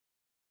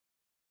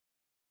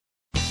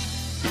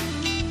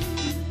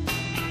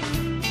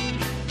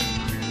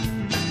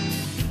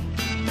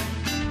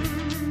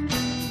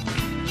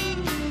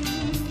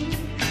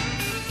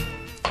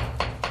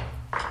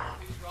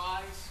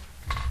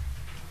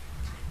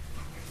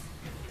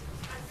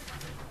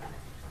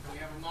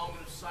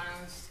moment of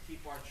silence to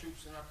keep our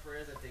troops in our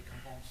prayer that they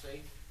come home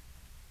safe.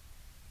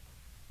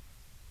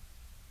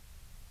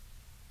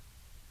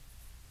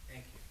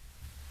 Thank you.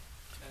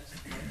 That is the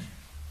pledge.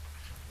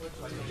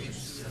 Pledge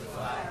allegiance to the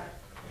flag of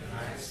the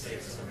United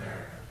States of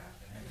America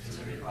and to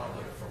the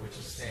republic for which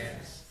it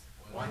stands,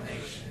 one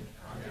nation,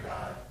 under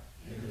God,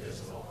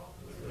 indivisible,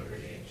 with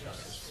liberty and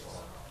justice for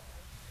all.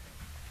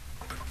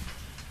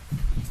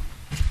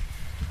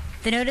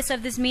 The notice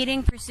of this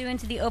meeting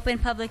pursuant to the Open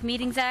Public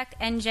Meetings Act,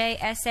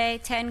 NJSA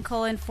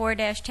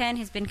 10:4-10,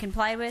 has been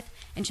complied with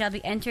and shall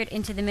be entered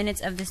into the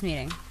minutes of this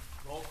meeting.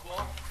 Roll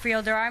call.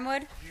 Freeholder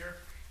Armwood. Here.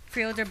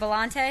 Freeholder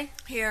Belmonte.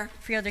 Here.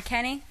 Freeholder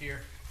Kenny.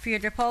 Here.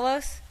 Freeholder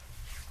Polos.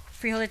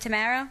 Freeholder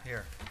Tamaro.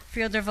 Here.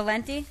 Freeholder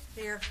Valenti.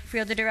 Here.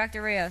 Freeholder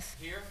Director Rios.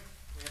 Here.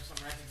 We have some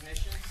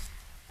recognitions.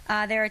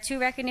 There are two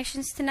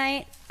recognitions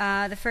tonight.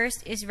 The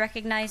first is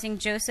recognizing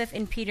Joseph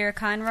and Peter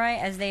Conroy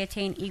as they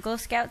attain Eagle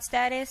Scout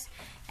status.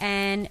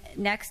 And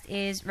next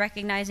is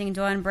recognizing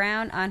Dawn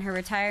Brown on her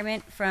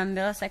retirement from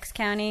Middlesex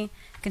County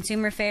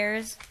Consumer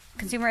Affairs,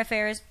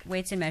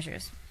 Weights and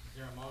Measures. Is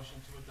there a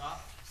motion to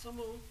adopt? So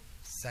moved.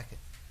 Second.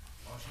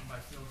 Motion by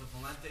Freeholder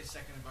Valente,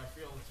 seconded by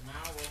Freeholder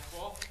Tamaro. Roll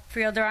call.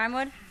 Freeholder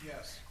Armwood.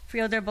 Yes.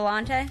 Freeholder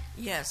Belmonte.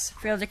 Yes.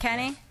 Freeholder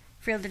Kenny.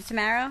 Freeholder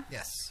Tamaro.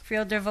 Yes.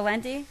 Freeholder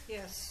Valenti.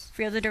 Yes.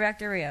 Freeholder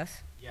Director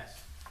Rios.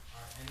 Yes.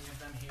 Are any of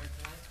them here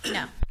tonight?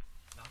 No.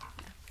 No.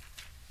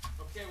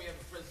 Okay, we have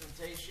a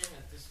presentation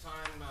at this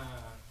time.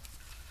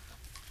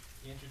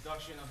 The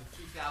introduction of the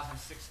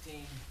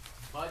 2016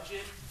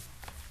 budget.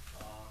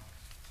 I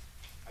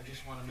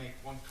just want to make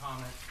one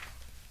comment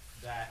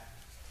that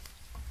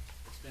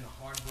it's been a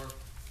hard work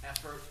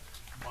effort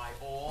by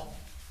all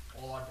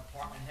our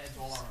department heads,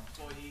 all our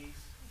employees,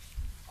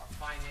 our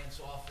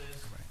finance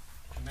office.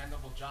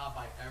 Commendable job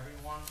by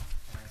everyone.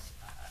 And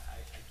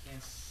I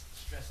can't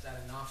stress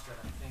that enough, that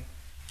I think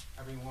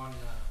everyone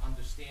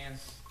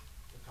understands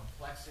the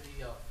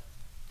complexity of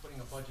putting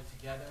a budget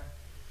together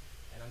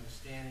and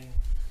understanding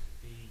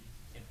the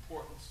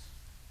importance.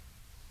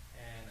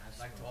 And I'd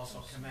like to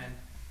also commend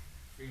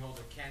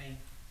Freeholder Kenny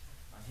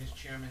on his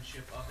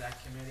chairmanship of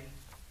that committee,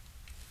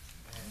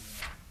 and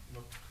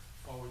look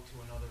forward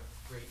to another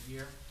great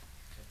year.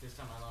 At this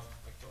time, I'd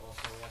like to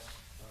also ask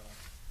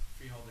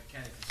Freeholder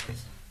Kenny to say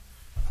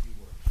a few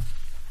words.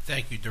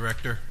 Thank you,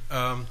 Director.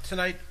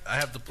 Tonight, I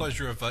have the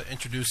pleasure of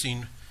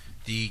introducing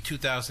the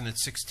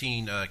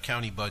 2016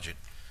 county budget.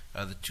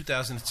 The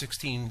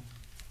 2016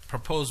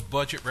 proposed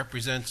budget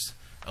represents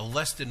a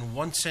less than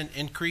 1 cent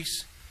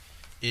increase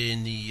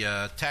in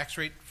the tax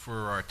rate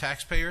for our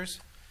taxpayers.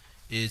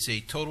 Is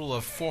a total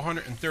of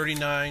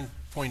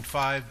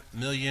 $439.5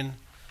 million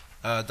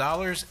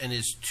and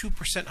is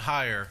 2%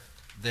 higher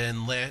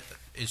than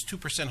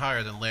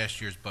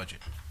last year's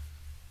budget.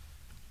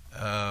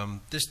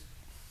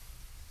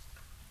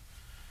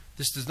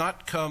 This does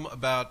not come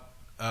about,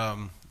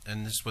 and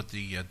this is what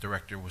the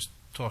director was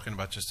talking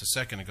about just a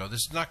second ago.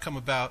 This does not come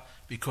about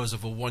because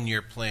of a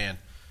one-year plan.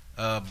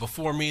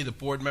 Before me, the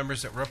board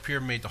members that were up here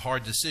made the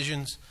hard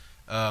decisions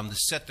to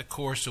set the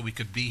course so we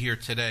could be here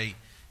today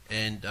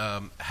and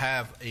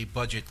have a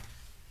budget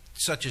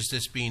such as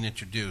this being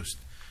introduced.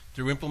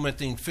 Through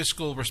implementing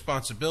fiscal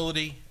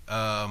responsibility,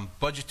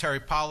 budgetary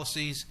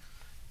policies,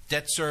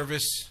 debt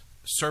service,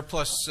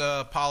 surplus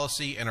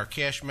policy, and our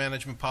cash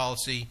management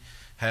policy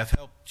have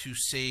helped to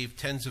save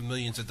tens of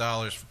millions of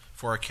dollars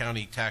for our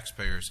county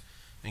taxpayers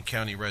and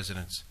county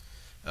residents.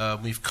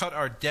 We've cut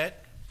our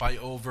debt by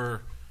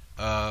over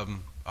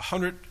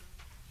hundreds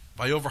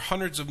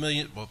of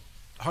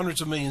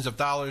millions of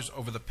dollars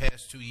over the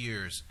past 2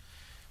 years.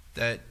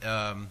 That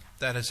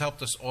has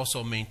helped us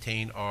also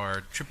maintain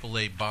our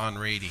AAA bond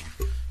rating,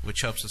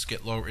 which helps us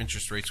get lower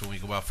interest rates when we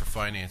go out for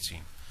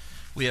financing.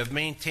 We have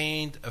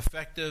maintained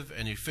effective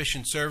and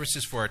efficient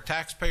services for our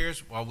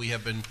taxpayers while we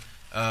have been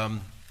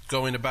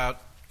going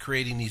about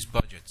creating these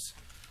budgets.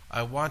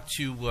 I want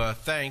to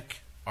thank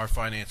our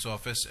finance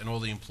office and all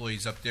the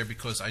employees up there,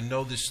 because I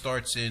know this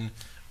starts in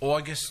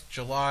August,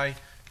 July.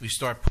 We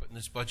start putting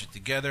this budget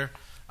together.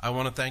 I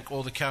want to thank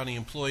all the county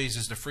employees,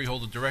 as the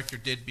Freeholder Director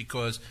did,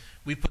 because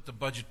we put the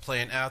budget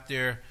plan out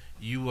there.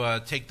 You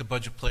take the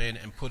budget plan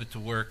and put it to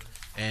work,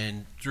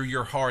 and through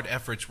your hard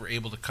efforts, we're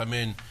able to come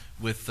in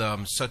with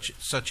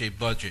such a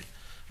budget.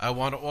 I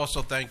want to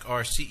also thank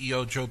our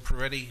CEO, Joe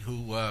Peretti,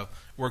 who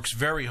works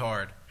very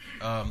hard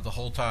the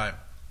whole time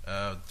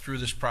through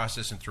this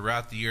process and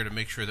throughout the year to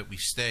make sure that we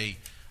stay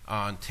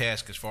on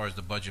task as far as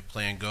the budget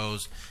plan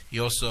goes. He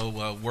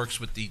also works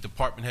with the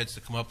department heads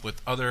to come up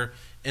with other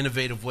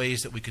innovative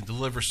ways that we can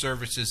deliver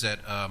services at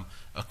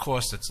a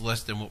cost that's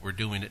less than what we're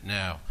doing it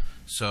now.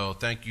 So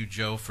thank you,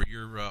 Joe, for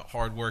your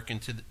hard work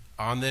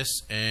on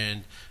this.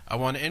 And I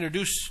want to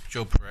introduce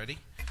Joe Peretti,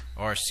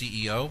 our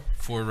CEO,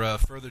 for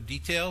further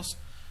details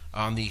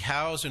on the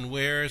hows and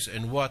wheres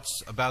and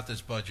whats about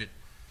this budget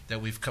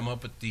that we've come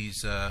up with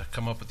these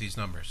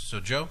numbers. So,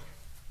 Joe.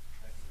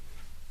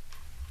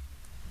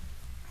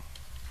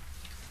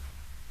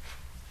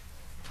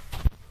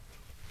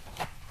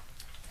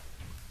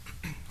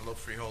 Hello,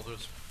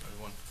 Freeholders,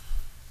 everyone.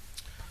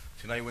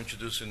 Tonight we're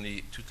introducing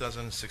the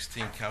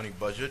 2016 county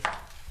budget.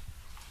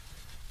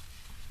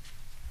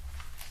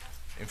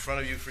 In front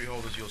of you,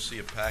 freeholders, you'll see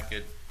a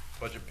budget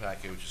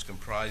packet, which is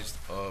comprised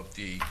of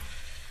the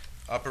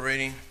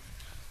operating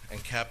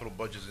and capital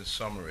budgets in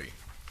summary.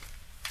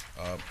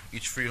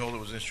 Each freeholder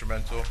was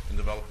instrumental in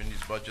developing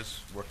these budgets,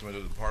 working with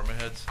the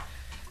department heads,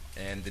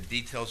 and the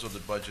details of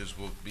the budgets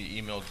will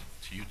be emailed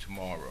to you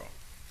tomorrow.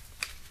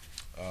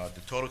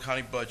 The total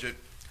county budget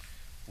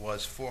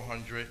was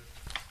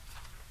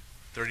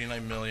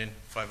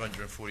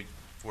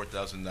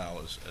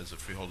 $439,544,000, as the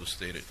freeholder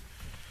stated.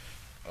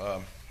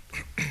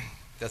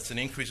 That's an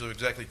increase of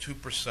exactly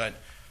 2%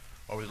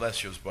 over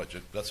last year's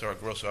budget. That's our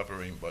gross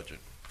operating budget.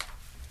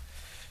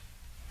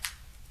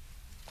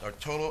 Our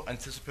total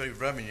anticipated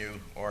revenue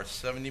are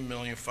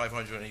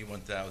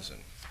 $70,581,000,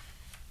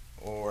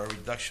 or a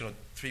reduction of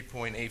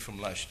 3.8%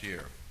 from last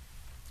year.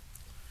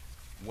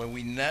 When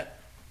we net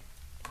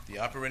the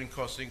operating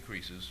cost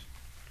increases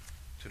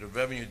to the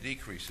revenue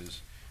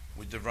decreases,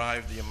 we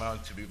derive the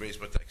amount to be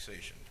raised by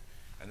taxation.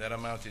 And that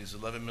amount is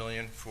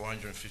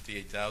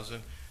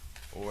 $11,458,000,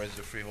 or as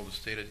the freeholder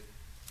stated,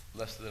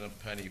 less than a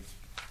penny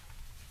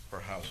per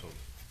household.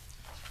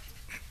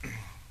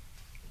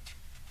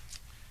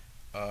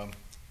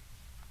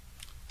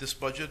 This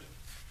budget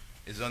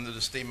is under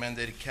the state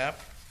mandated cap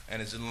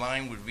and is in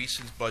line with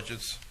recent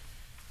budgets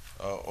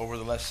over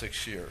the last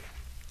 6 years,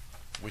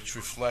 which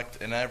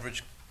reflect an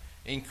average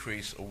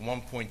increase of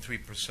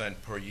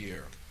 1.3% per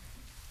year.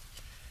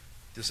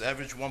 This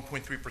average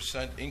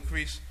 1.3%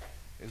 increase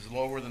is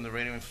lower than the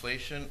rate of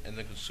inflation and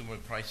the consumer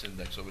price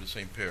index over the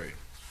same period.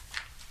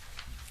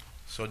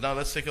 So now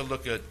let's take a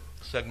look at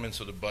segments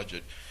of the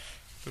budget.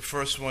 The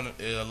first one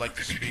I'd like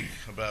to speak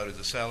about is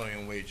the salary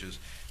and wages.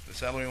 The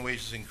salary and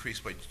wages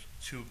increased by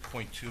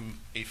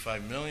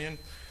 $2.285 million,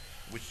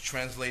 which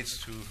translates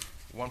to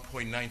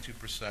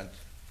 1.92%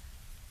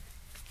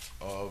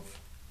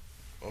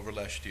 over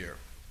last year.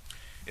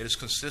 It is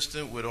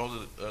consistent with all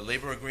the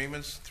labor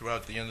agreements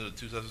throughout the end of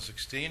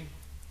 2016.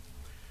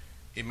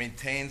 It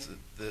maintains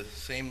the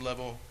same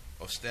level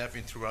of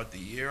staffing throughout the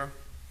year.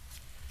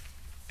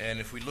 And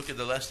if we look at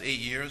the last 8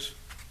 years,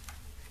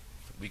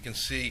 we can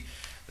see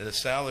that the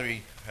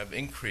salary have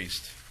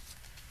increased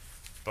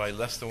by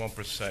less than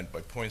 1%,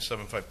 by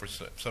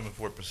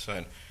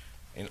 0.74%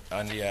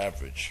 on the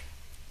average.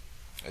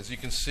 As you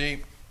can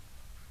see,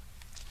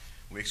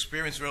 we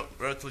experienced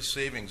relative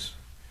savings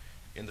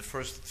in the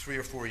first 3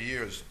 or 4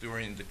 years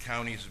during the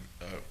county's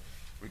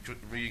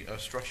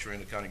restructuring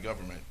the county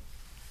government.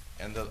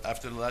 And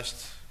after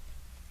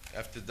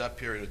that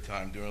period of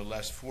time, during the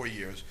last 4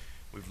 years,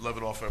 we've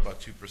leveled off at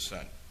about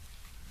 2%.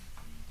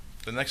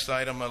 The next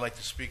item I'd like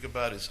to speak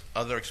about is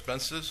other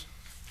expenses.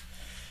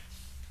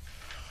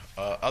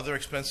 Other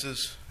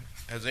expenses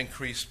has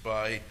increased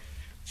by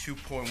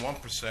 2.1%,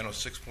 or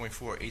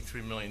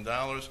 $6.483 million,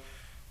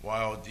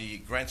 while the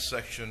grant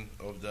section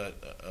of the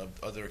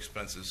other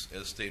expenses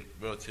has stayed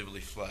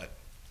relatively flat.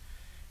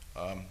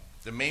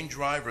 The main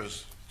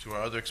drivers to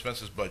our other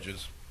expenses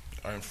budgets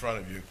are in front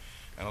of you,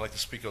 and I'd like to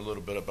speak a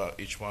little bit about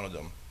each one of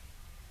them.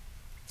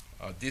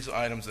 These are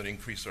items that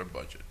increase our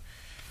budget.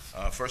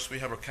 First, we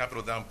have our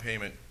capital down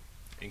payment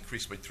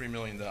increased by $3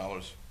 million.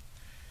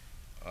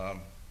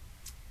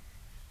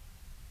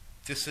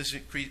 This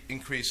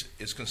increase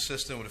is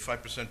consistent with a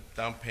 5%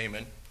 down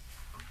payment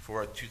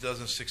for our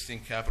 2016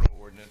 capital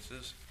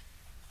ordinances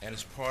and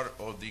is part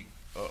of the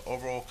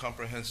overall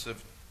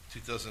comprehensive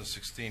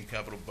 2016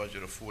 capital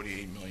budget of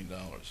 $48 million.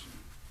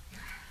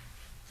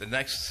 The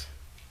next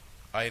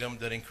item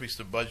that increased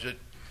the budget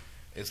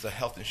is the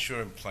health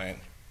insurance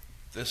plan.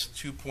 This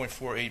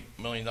 $2.48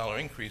 million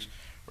increase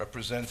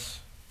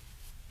represents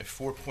a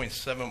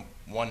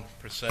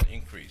 4.71%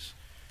 increase.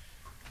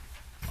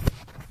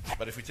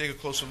 But if we take a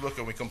closer look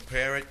and we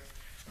compare it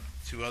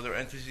to other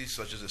entities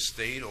such as the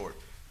state or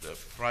the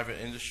private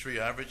industry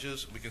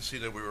averages, we can see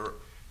that we were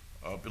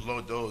below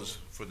those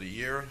for the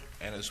year,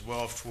 and as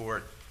well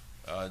for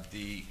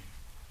the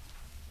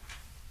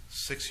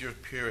 6-year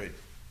period.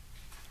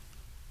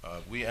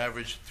 We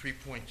averaged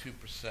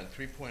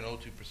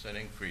 3.02%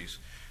 increase,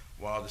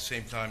 while at the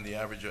same time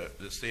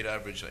the state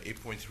average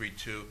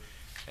 8.32,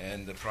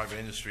 and the private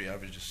industry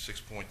average is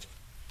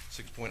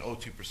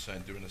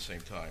 6.02% during the same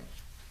time.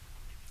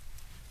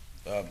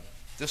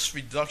 This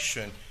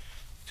reduction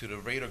to the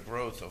rate of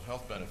growth of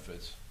health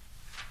benefits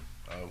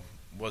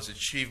was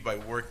achieved by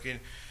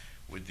working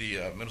with the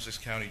Middlesex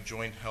County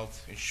Joint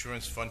Health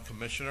Insurance Fund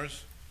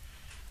Commissioners,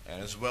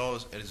 and as well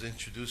as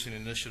introducing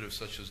initiatives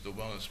such as the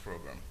wellness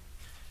program.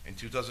 In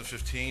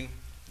 2015,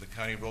 the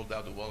county rolled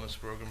out the wellness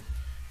program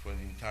for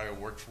the entire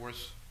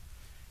workforce,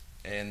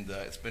 and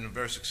it's been a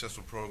very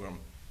successful program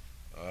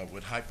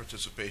with high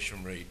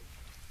participation rate.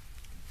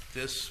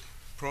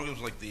 Programs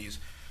like these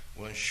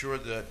will ensure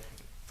that,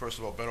 first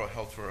of all, better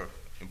health for our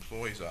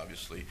employees,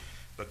 obviously,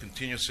 but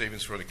continued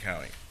savings for the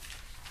county.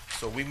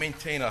 So we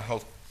maintain our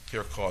health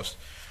care costs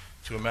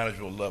to a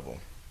manageable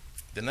level.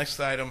 The next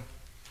item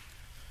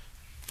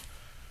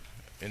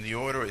in the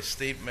order is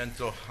state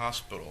mental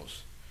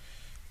hospitals.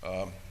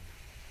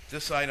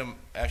 This item,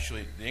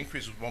 actually, the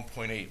increase was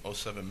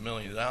 $1.807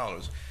 million,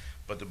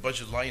 but the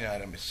budget line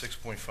item is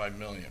 $6.5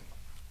 million.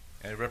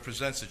 And it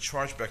represents a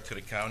chargeback to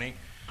the county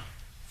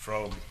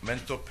from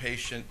mental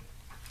patient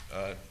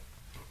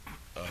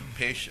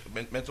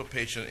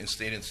in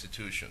state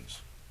institutions.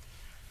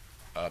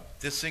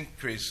 This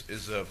increase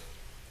is a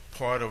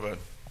part of a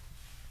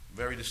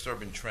very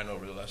disturbing trend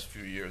over the last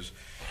few years.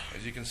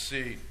 As you can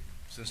see,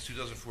 since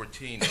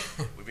 2014,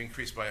 we've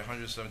increased by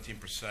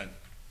 117%.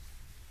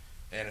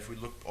 And if we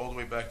look all the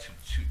way back to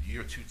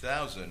year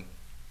 2000,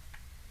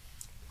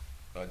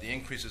 the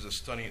increase is a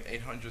stunning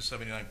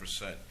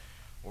 879%,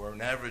 or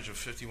an average of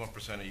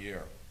 51% a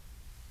year.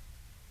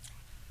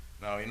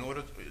 Now, in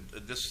order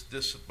this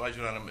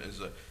budget item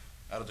is out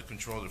of the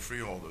control of the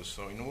freeholders.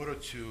 So, in order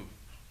to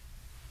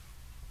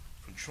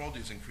control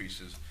these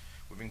increases,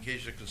 we've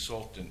engaged a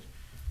consultant,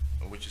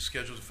 which is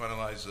scheduled to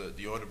finalize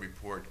the audit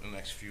report in the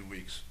next few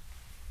weeks.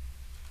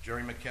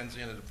 Jerry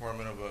McKenzie and the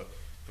Department of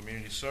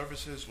Community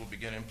Services will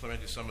begin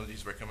implementing some of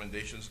these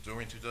recommendations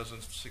during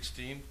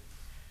 2016,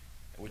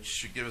 which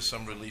should give us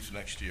some relief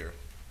next year,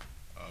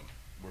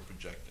 we're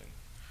projecting.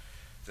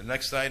 The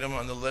next item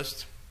on the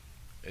list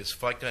is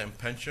FICA and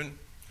pension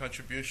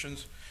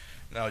contributions.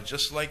 Now,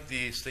 just like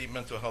the State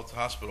Mental Health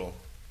Hospital,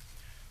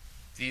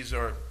 these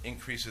are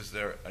increases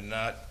that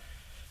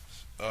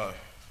are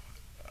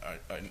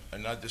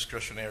not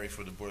discretionary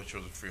for the Board of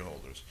Chosen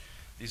Freeholders.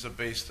 These are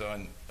based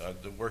on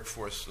the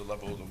workforce, the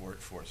level of the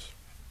workforce.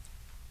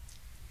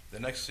 The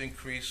next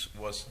increase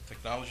was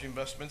technology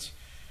investments.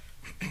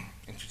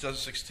 In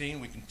 2016,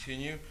 we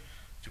continue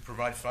to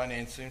provide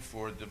financing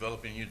for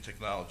developing new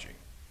technology.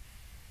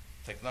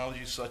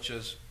 Technologies such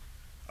as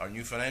our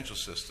new financial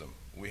system.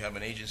 We have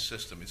an aging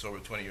system. It's over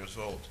 20 years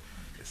old.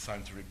 It's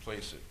time to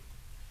replace it.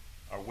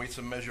 Our weights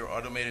and measure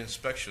automated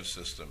inspection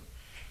system.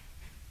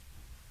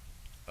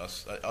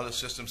 Other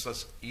systems such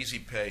as Easy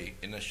Pay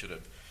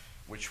initiative,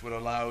 which would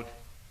allow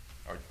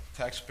our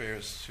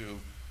taxpayers to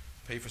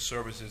pay for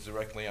services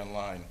directly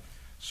online.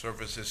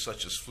 Services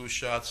such as flu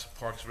shots,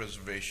 parks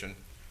reservation,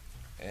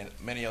 and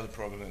many other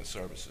programs and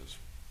services.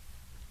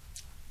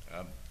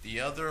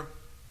 The other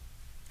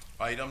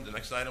item, the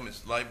next item,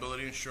 is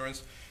liability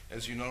insurance.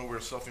 As you know, we're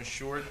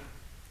self-insured,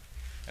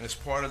 and as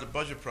part of the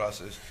budget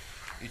process,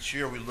 each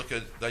year we look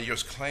at that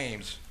year's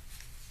claims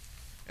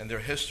and their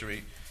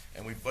history,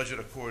 and we budget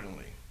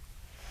accordingly.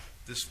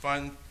 This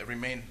fund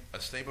remained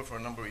stable for a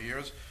number of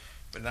years,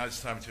 but now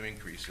it's time to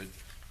increase it.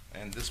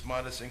 And this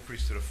modest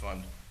increase to the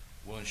fund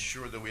will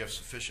ensure that we have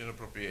sufficient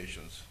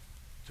appropriations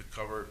to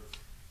cover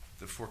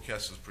the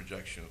forecasted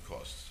projection of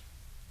costs.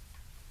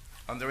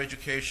 Under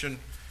education,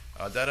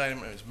 that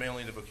item is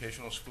mainly the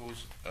vocational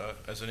schools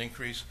as an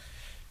increase,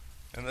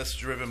 and that's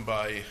driven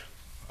by,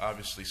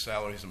 obviously,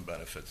 salaries and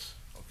benefits,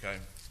 okay?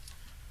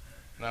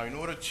 Now, in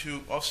order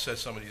to offset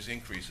some of these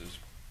increases,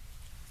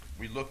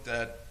 we looked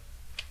at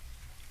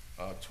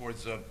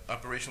towards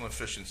operational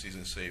efficiencies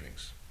and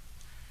savings.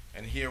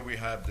 And here we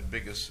have the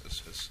biggest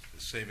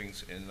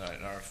savings in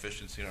our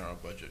efficiency in our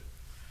budget.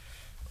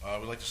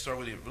 We'd like to start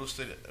with the real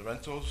estate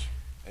rentals.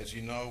 As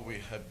you know, we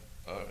have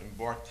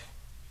embarked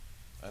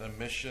on a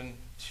mission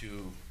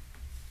to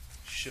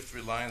shift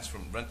reliance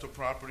from rental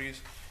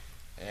properties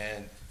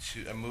and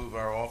to move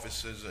our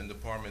offices and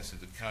departments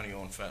into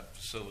county-owned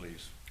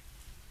facilities.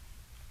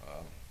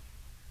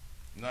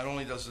 Not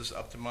only does this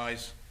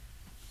optimize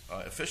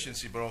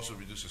efficiency, but also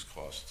reduces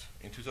cost.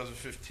 In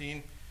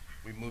 2015,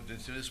 we moved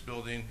into this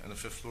building on the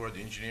 5th floor of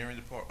the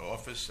engineering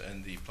office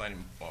and the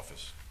planning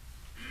office.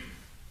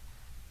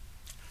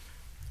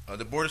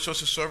 The Board of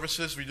Social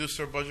Services reduced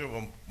their budget of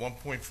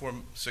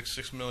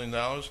 $1.466 million.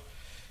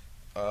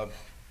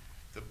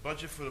 The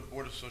budget for the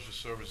Board of Social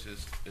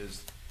Services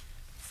is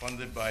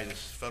funded by the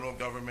federal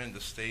government, the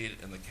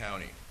state, and the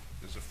county.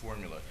 There's a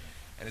formula.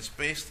 And it's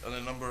based on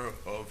the number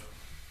of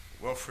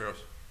welfare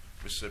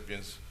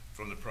recipients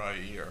from the prior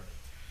year.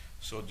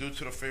 So due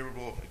to the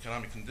favorable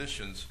economic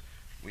conditions,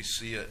 we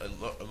see a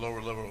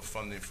lower level of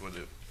funding for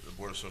the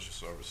Board of Social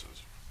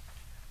Services.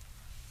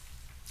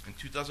 In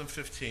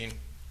 2015,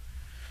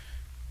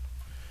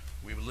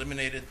 we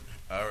eliminated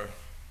our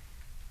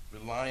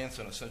reliance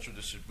on a central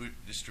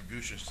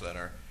distribution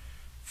center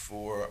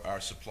for our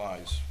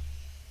supplies.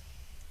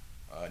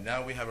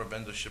 Now we have our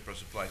vendors ship our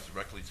supplies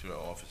directly to our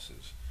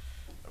offices.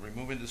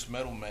 Removing this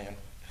middleman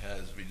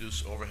has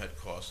reduced overhead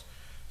costs,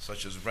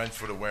 such as rent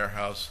for the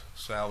warehouse,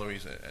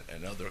 salaries,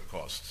 and other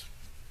costs.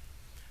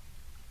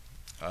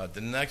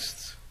 The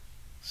next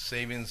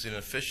savings in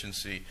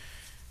efficiency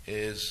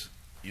is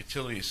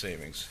utility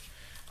savings.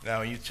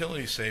 Now, in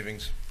utility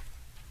savings,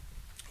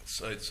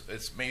 so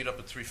it's made up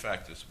of three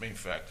factors, main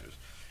factors.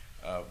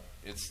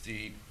 It's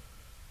the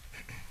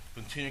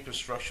continued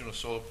construction of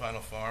solar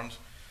panel farms,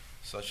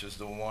 such as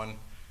the one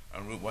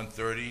on Route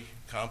 130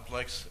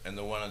 complex and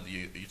the one on the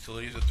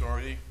Utilities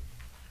Authority.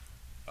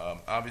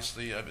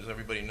 Obviously, as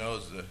everybody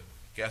knows, the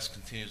gas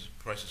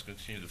prices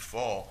continue to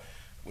fall,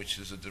 which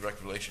is a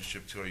direct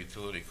relationship to our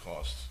utility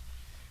costs.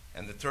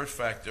 And the third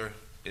factor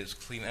is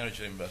clean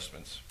energy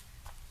investments.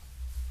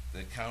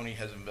 The county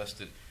has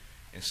invested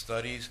in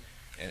studies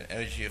and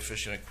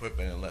energy-efficient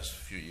equipment in the last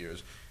few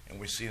years, and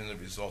we're seeing the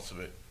results of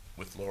it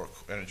with lower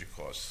energy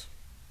costs.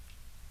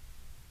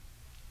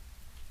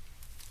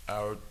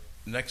 Our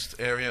next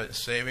area of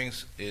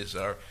savings is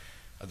our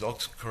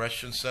adult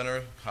correction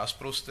center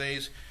hospital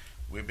stays.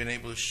 We've been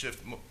able to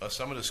shift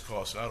some of this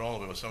cost, not all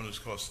of it, but some of this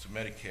cost to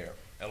Medicare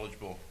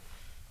eligible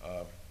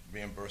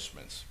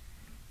reimbursements.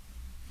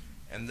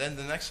 And then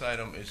the next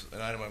item is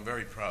an item I'm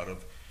very proud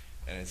of,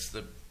 and it's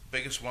the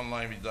biggest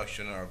one-line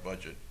reduction in our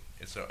budget.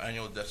 It's our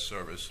annual debt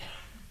service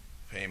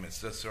payments.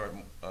 That's our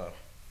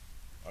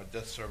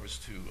debt service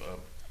to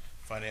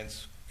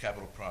finance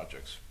capital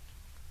projects.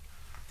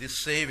 These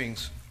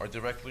savings are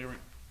directly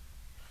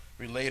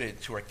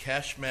related to our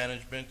cash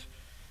management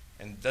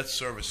and debt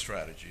service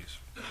strategies,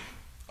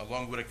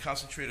 along with a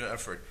concentrated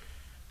effort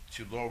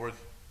to lower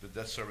the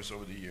debt service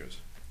over the years.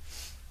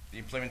 The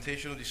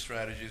implementation of these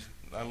strategies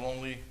not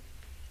only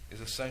is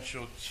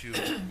essential to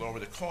lower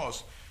the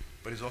cost,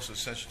 but is also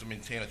essential to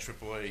maintain a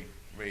AAA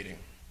rating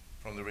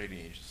from the rating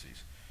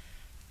agencies.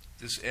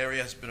 This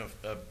area has been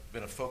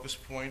a focus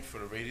point for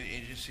the rating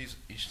agencies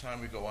each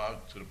time we go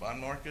out to the bond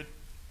market,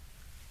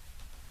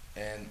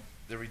 and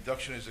the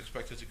reduction is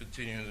expected to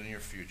continue in the near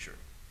future.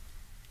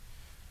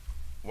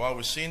 While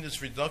we're seeing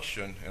this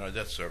reduction in our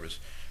debt service,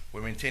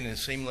 we're maintaining the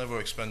same level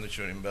of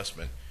expenditure and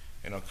investment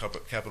in our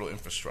capital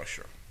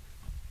infrastructure.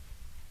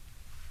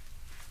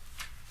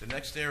 The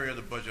next area of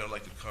the budget I'd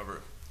like to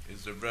cover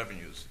is the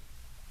revenues.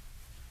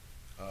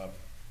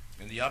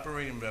 In the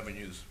operating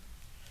revenues,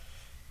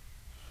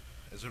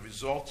 as a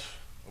result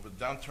of a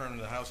downturn in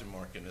the housing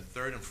market in the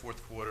third and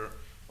fourth quarter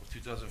of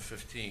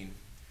 2015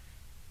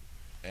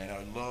 and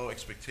our low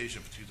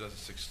expectation for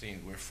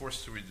 2016, we're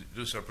forced to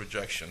reduce our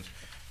projections,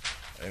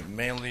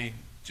 mainly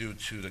due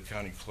to the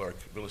county clerk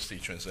real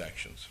estate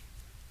transactions.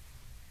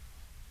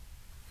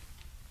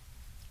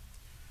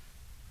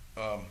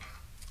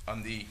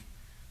 On the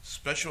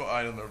special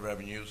item of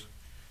revenues,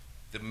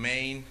 the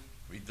main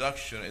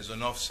reduction is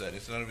an offset.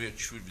 It's not really a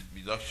true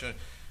reduction.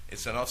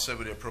 It's an offset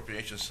with the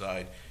appropriation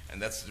side,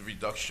 and that's the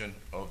reduction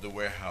of the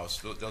warehouse.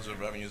 Those are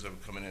revenues that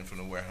are coming in from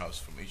the warehouse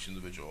from each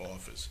individual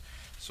office.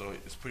 So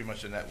it's pretty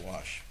much a net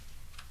wash.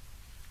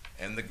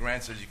 And the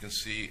grants, as you can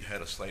see,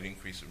 had a slight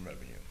increase in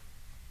revenue.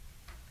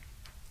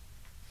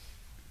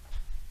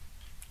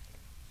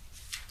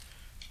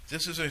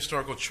 This is a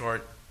historical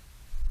chart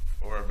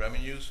of our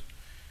revenues,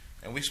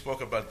 and we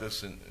spoke about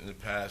this in the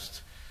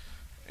past.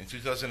 In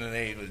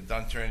 2008, with the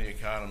downturn in the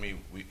economy,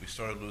 we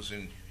started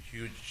losing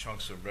huge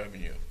chunks of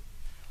revenue.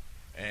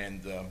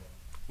 And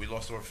we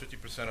lost over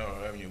 50% of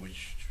our revenue,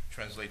 which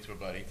translates to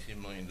about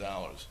 $18 million.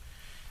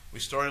 We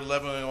started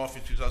leveling off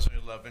in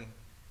 2011,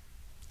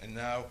 and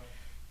now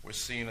we're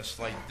seeing a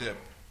slight dip.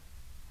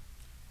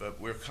 But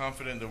we're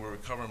confident that we're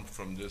recovering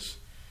from this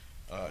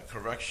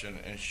correction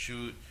and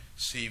should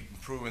see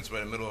improvements by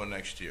the middle of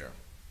next year.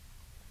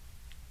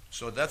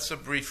 So that's a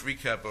brief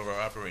recap of our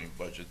operating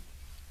budget.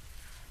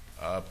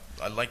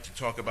 I'd like to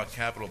talk about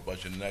capital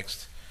budget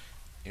next.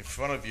 In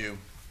front of you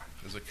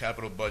is a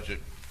capital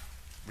budget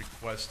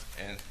request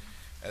and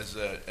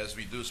as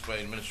reduced by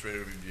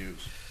administrative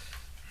reviews.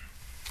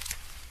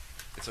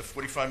 It's a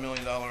 $45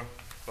 million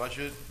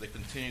budget that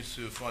continues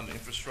to fund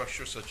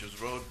infrastructure such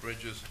as road,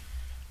 bridges,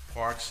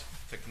 parks,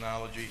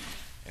 technology,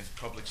 and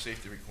public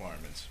safety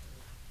requirements.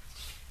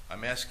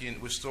 I'm asking,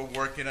 we're still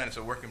working on it, it's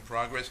a work in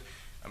progress.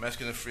 I'm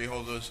asking the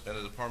freeholders and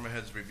the department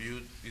heads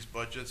review these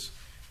budgets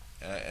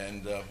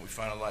and we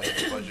finalize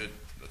the budget,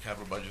 the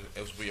capital budget,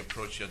 as we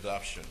approach the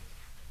adoption.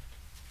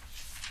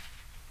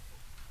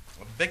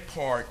 A big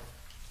part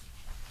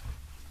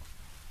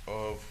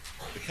of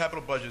the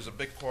capital budget is a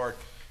big part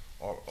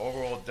of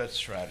overall debt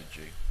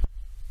strategy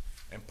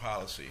and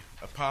policy.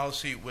 A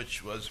policy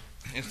which was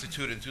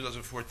instituted in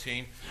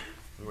 2014.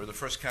 We were the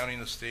first county in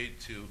the state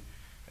to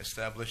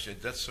establish a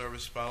debt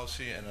service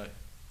policy and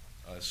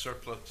a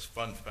surplus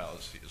fund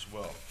policy as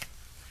well.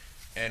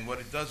 And what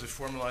it does, it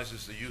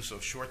formalizes the use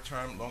of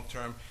short-term,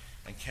 long-term,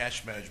 and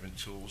cash management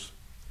tools.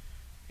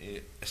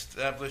 It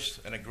established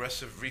an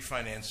aggressive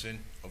refinancing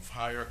of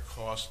higher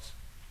cost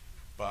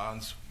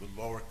bonds with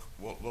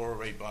lower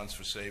rate bonds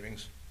for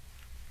savings.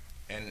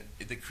 And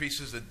it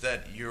decreases the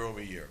debt year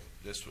over year,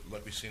 just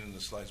like we've seen in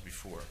the slides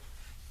before.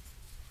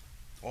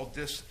 All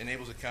this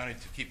enables the county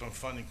to keep on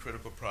funding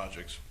critical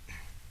projects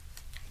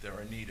that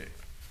are needed.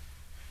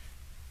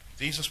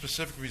 These are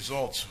specific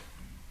results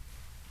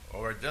of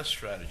our debt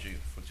strategy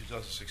for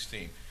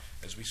 2016.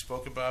 As we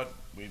spoke about,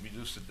 we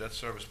reduced the debt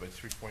service by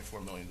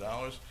 $3.4 million.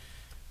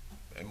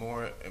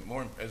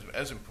 And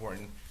as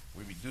important,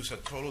 we reduced our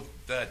total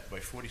debt by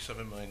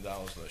 $47 million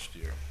last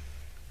year.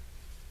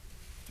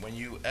 When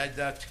you add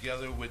that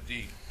together with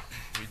the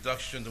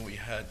reduction that we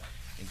had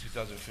in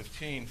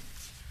 2015,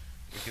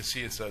 we can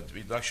see it's a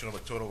reduction of a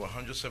total of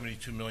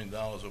 $172 million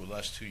over the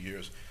last 2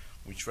 years,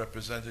 which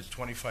represented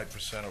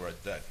 25% of our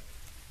debt.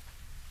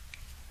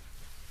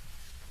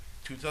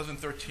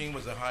 2013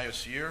 was the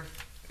highest year,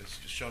 as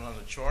shown on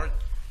the chart.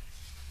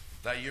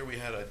 That year we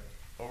had an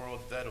overall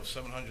debt of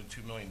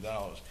 $702 million.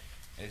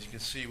 And as you can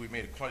see, we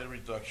made quite a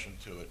reduction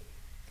to it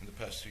in the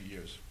past 2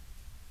 years.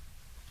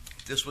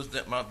 This was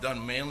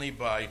done mainly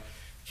by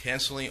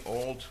canceling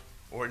old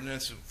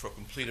ordinance for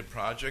completed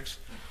projects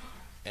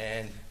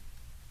and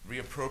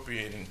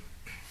reappropriating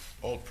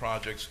old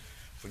projects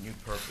for new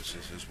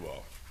purposes as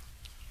well.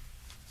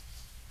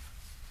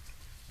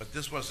 But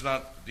this was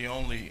not the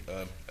only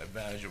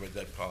advantage of our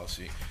debt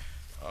policy.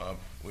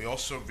 We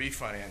also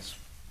refinanced.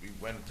 We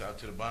went out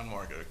to the bond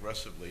market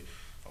aggressively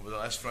over the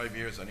last 5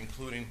 years, and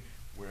including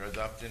we're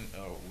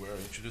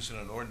introducing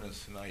an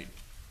ordinance tonight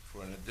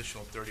for an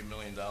additional $30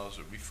 million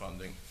of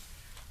refunding.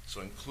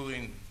 So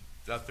including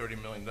that $30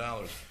 million,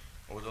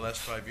 over the last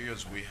 5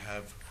 years, we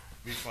have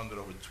refunded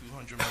over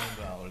 $200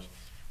 million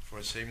for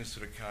a savings to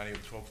the county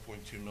of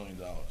 $12.2 million.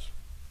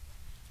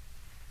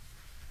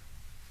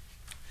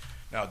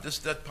 Now, this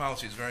debt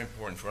policy is very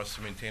important for us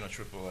to maintain a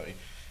AAA.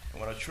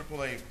 And what a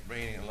AAA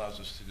rating allows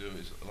us to do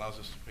is allows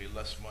us to pay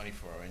less money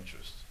for our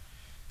interest.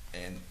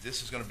 And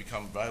this is going to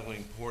become vitally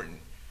important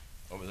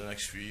over the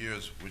next few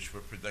years, which we're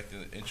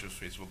predicting that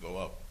interest rates will go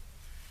up.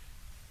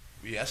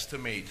 We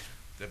estimate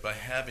that by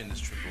having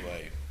this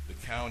AAA, the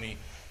county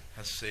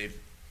has saved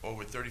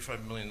over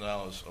 $35 million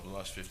over the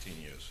last 15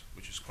 years,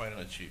 which is quite an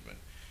achievement.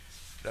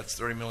 That's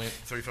 $35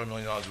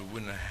 million we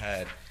wouldn't have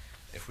had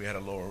if we had a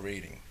lower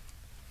rating.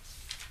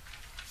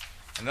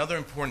 Another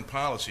important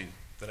policy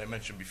that I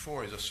mentioned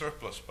before is a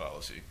surplus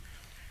policy,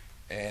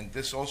 and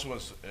this also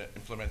was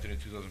implemented in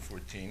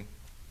 2014.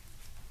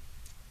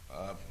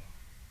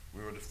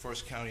 We were the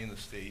first county in the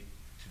state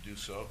to do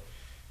so.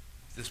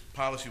 This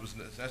policy was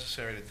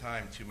necessary at the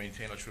time to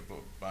maintain a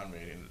triple bond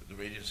rating. The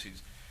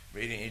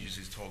rating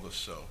agencies told us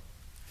so.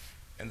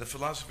 And the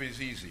philosophy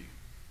is easy.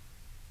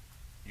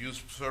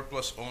 Use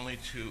surplus only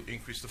to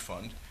increase the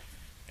fund,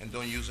 and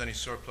don't use any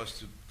surplus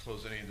to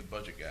close any of the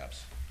budget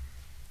gaps,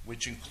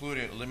 which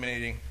included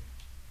eliminating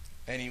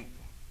any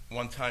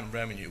one-time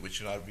revenue which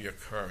should not be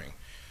occurring.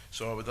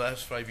 So over the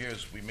last 5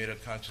 years, we made a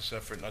conscious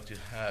effort not to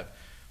have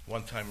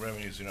one-time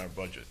revenues in our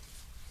budget.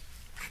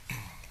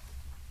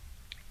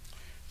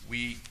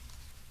 We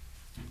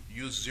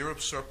use zero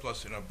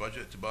surplus in our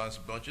budget to balance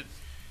the budget,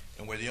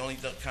 and we're the only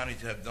county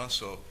to have done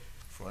so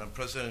for an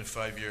unprecedented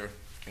 5 year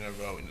in a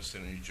row in the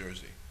state of New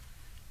Jersey.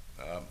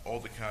 All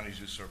the counties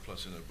use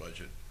surplus in their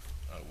budget.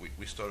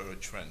 We started a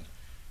trend,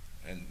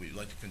 and we'd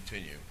like to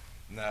continue.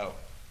 Now,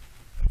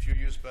 a few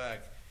years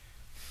back,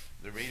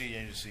 the rating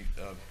agency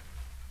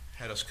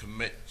had us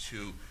commit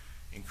to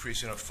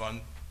increasing our fund,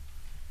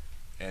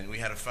 and we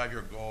had a 5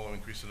 year goal of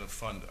increasing the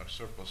fund, our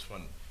surplus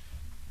fund,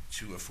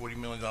 to a $40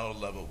 million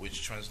level,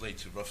 which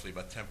translates to roughly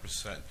about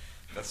 10%.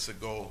 That's the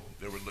goal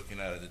that we're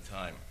looking at the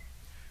time,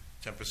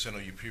 10%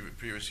 of your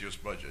previous year's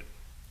budget.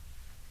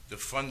 The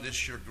fund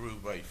this year grew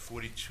by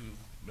 $42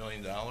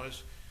 million,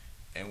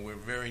 and we're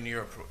very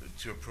near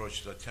to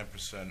approach that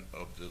 10%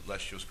 of the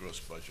last year's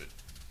gross budget.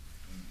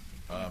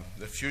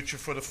 The future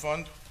for the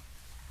fund,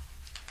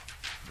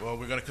 well,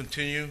 we're going to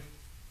continue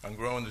on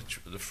growing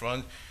the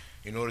fund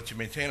in order to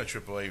maintain a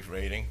AAA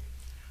rating,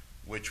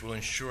 which will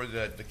ensure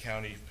that the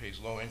county pays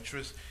low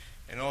interest.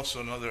 And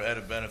also another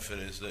added benefit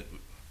is that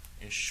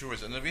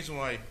ensures, and the reason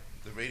why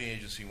the rating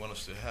agency wants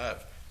us to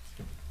have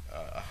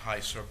a high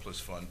surplus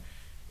fund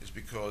is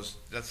because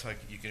that's how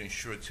you can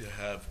ensure to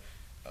have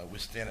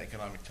withstand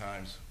economic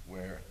times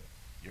where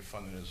your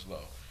funding is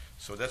low.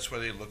 So that's why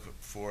they look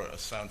for a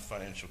sound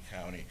financial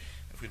county.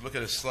 If we look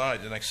at a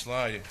slide, the next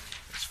slide,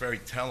 it's very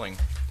telling.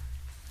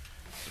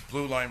 The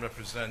blue line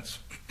represents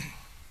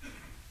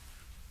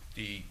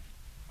the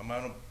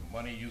amount of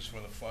money used for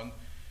the fund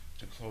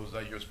to close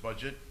that year's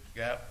budget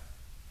gap.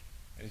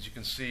 And as you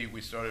can see, we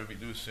started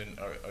reducing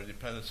our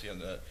dependency on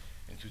that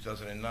in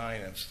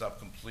 2009 and stopped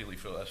completely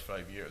for the last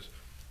 5 years.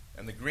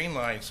 And the green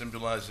line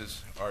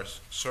symbolizes our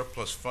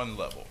surplus fund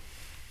level,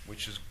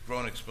 which has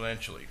grown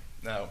exponentially.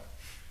 Now,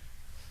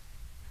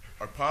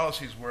 our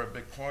policies were a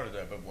big part of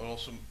that, but what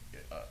also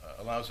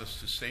allows us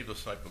to save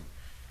those type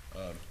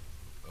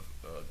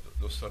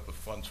of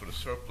funds for the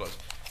surplus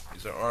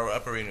is our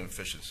operating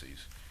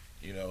efficiencies.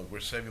 You know, we're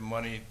saving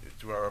money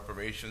through our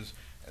operations,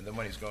 and the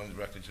money's going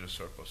directly to the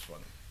surplus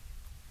fund.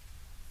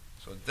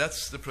 So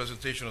that's the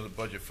presentation of the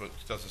budget for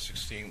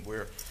 2016.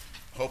 We're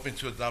hoping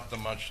to adopt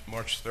on March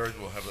 3rd.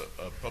 We'll have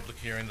a public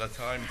hearing that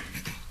time.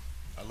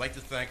 I'd like to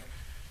thank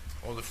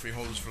all the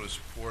freeholders for the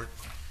support,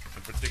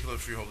 in particular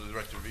Freeholder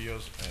Director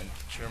Rios and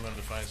Chairman of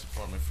the Finance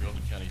Department,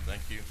 Freeholder County.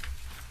 Thank you.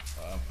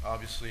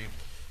 Obviously,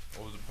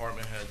 all the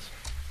department heads,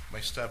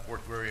 my staff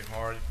worked very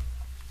hard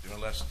during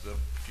the last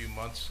few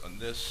months on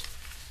this.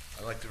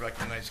 I'd like to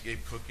recognize Gabe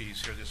Cookie.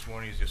 He's here this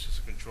morning. He's the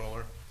Assistant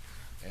Controller.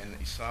 And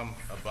Isam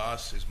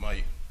Abbas is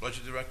my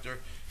Budget Director.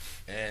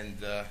 And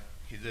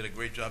he did a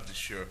great job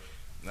this year.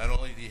 Not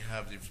only did he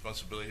have the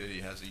responsibility that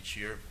he has each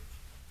year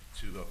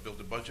to build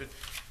the budget,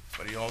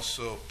 but he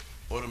also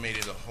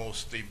automated the whole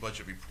state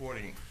budget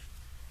reporting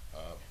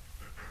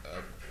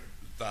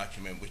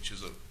document, which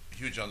is a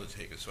huge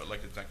undertaking. So I'd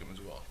like to thank him as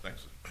well.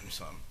 Thanks,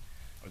 Isam.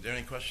 Are there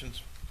any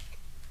questions?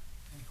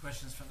 Any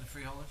questions from the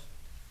freeholders?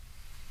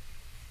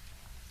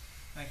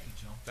 Thank you,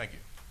 Joe. Thank you.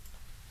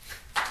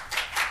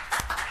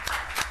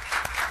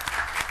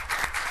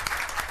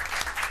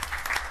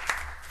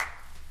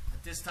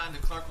 this time, the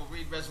clerk will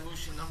read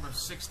resolution number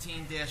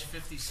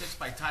 16-56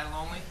 by title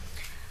only.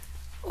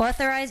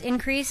 Authorize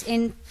increase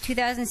in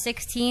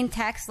 2016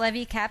 tax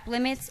levy cap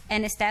limits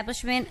and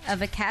establishment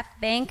of a cap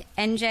bank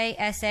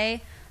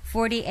NJSA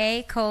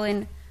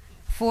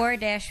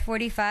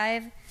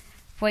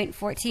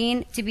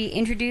 40A:4-45.14 to be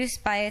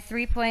introduced by a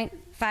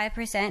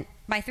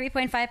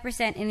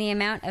 3.5% in the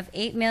amount of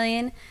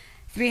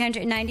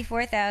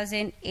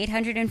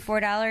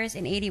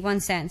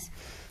 $8,394,804.81.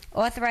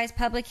 Authorize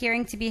public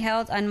hearing to be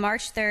held on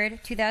March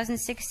 3rd,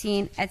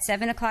 2016 at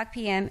 7:00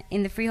 p.m.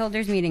 in the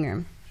Freeholders meeting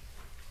room.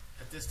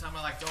 At this time,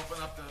 I'd like to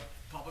open up the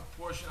public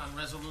portion on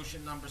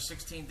resolution number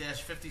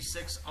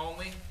 16-56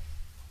 only. Is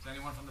there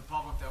anyone from the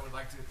public that would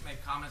like to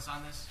make comments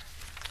on this?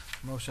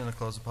 Motion to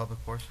close the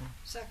public portion?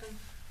 Second.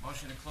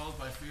 Motion to close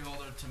by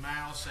Freeholder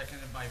Tamaro,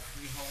 seconded by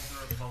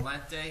Freeholder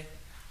Valente.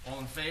 All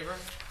in favor?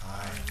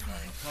 Aye.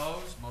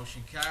 Opposed?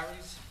 Motion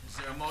carries. Is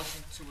there a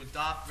motion to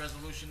adopt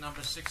resolution number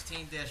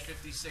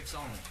 16-56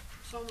 only?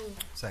 So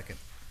moved. Second.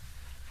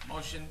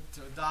 Motion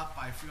to adopt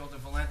by Freeholder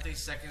Valente,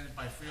 seconded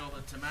by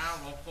Freeholder Tamaro.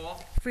 Roll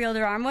call.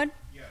 Freeholder Armwood?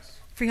 Yes.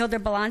 Freeholder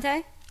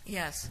Belmonte?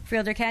 Yes.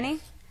 Freeholder Kenny?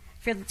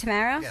 Freeholder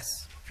Tamaro?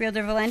 Yes.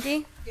 Freeholder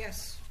Valenti?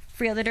 Yes.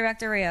 Freeholder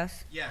Director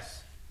Rios?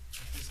 Yes.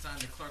 At this time,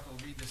 the clerk will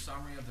read the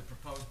summary of the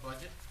proposed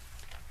budget.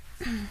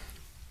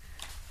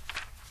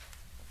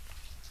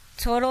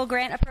 Total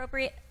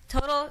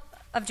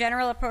of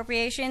general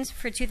appropriations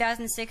for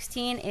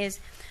 2016 is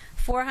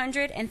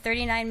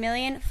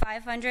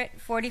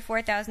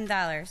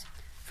 $439,544,000.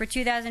 For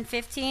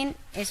 2015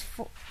 is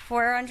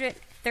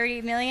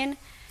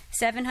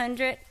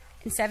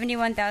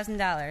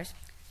 $430,771,000.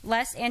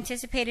 Less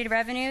anticipated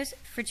revenues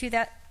for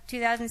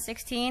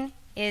 2016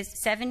 is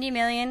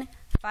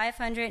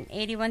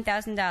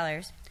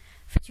 $70,581,000.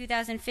 For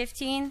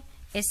 2015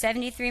 is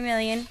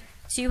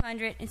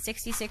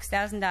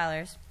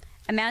 $73,266,000.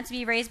 Amount to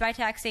be raised by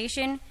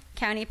taxation,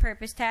 county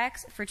purpose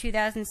tax for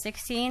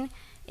 2016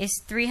 is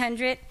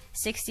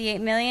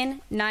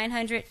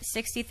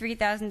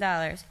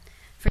 $368,963,000.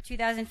 For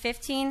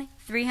 2015,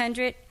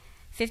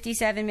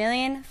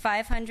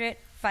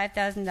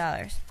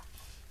 $357,505,000.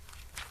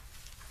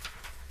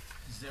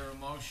 Is there a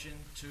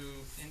motion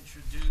to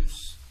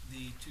introduce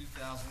the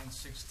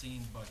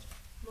 2016 budget?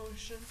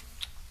 Motion.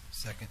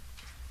 Second.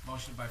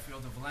 Motion by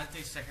Freeholder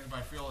Valente, seconded by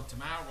Freeholder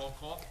Tamaro. Roll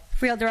call.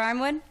 Freeholder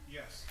Armwood?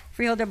 Yes.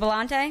 Freeholder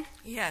Belmonte?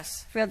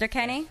 Yes. Freeholder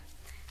Kenny?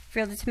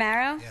 Freeholder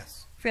Tamaro?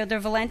 Yes. Freeholder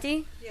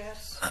Valenti?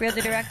 Yes.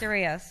 Freeholder Director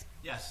Rios?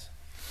 Yes.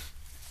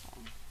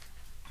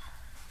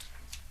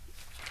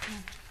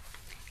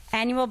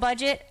 Annual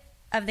budget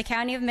of the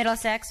County of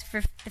Middlesex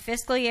for the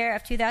fiscal year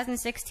of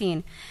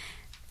 2016.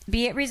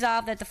 Be it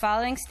resolved that the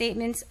following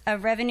statements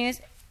of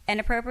revenues and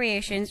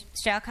appropriations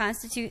shall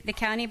constitute the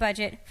county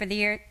budget for the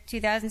year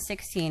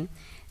 2016.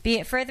 Be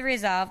it further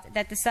resolved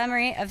that the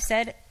summary of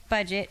said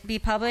budget be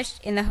published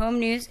in the Home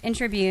News and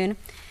Tribune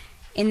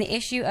in the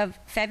issue of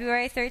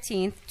February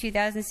 13th,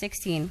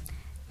 2016.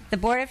 The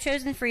Board of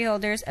Chosen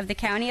Freeholders of the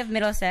County of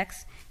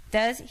Middlesex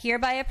does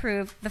hereby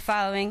approve the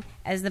following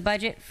as the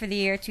budget for the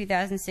year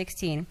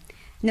 2016.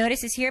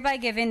 Notice is hereby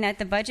given that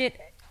the budget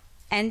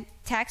and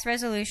tax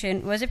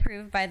resolution was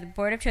approved by the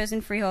Board of Chosen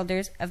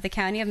Freeholders of the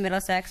County of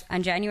Middlesex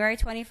on January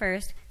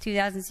 21st,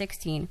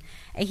 2016.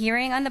 A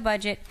hearing on the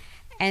budget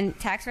and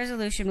tax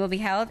resolution will be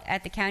held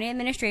at the County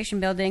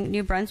Administration Building,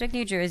 New Brunswick,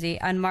 New Jersey,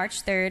 on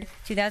March 3rd,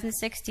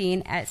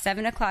 2016, at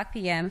 7:00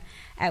 p.m.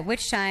 At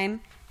which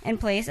time and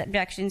place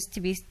objections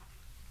to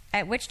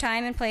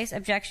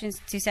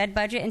said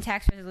budget and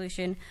tax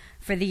resolution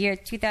for the year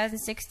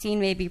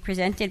 2016 may be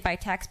presented by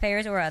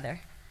taxpayers or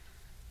other.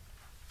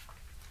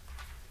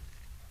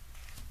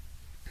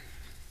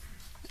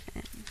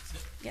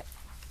 Yep.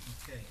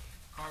 Okay.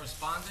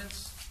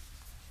 Correspondence.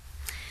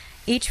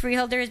 Each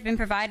freeholder has been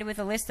provided with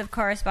a list of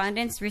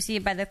correspondence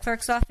received by the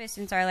clerk's office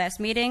since our last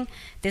meeting.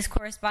 This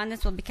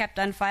correspondence will be kept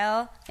on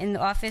file in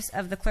the office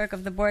of the clerk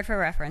of the board for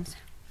reference.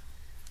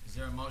 Is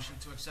there a motion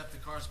to accept the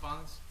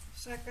correspondence?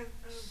 Second.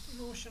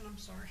 Motion. I'm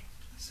sorry.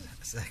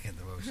 Second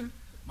the motion.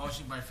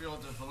 Motion by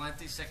Freeholder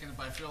Valente, seconded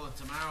by Freeholder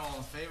Tamaro. All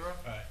in favor?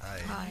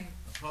 Aye. Aye.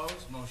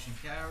 Opposed? Motion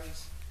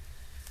carries.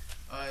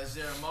 Is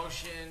there a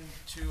motion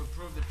to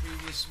approve the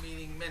previous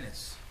meeting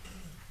minutes?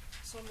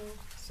 So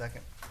moved.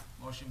 Second.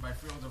 Motion by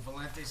Freeholder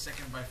Valente,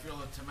 seconded by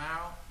Freeholder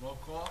Tamaro. Roll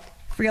call.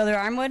 Freeholder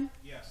Armwood?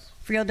 Yes.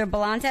 Freeholder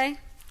Belmonte?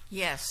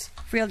 Yes.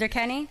 Freeholder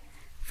Kenny?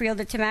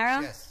 Freeholder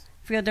Tamaro? Yes.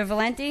 Freeholder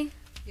Valenti?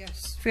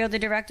 Yes. Freeholder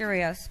Director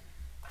Rios?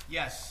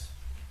 Yes.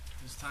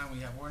 This time we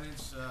have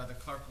ordinance. The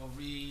clerk will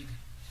read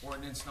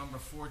ordinance number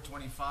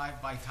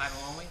 425 by title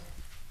only.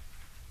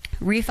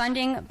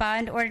 Refunding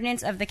bond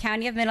ordinance of the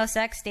County of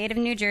Middlesex, State of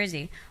New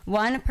Jersey.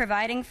 1,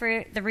 providing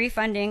for the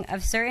refunding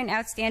of certain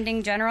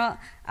outstanding general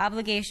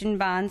obligation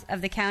bonds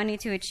of the county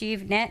to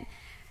achieve net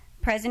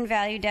present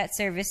value debt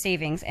service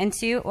savings. And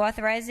 2,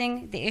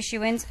 authorizing the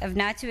issuance of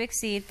not to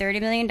exceed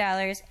 $30 million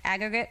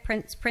aggregate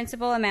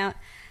principal amount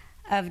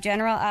of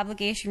general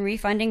obligation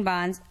refunding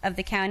bonds of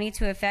the county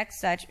to effect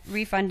such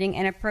refunding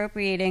and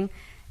appropriating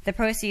the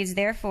proceeds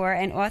therefore,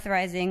 and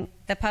authorizing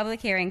the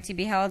public hearing to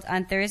be held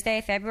on Thursday,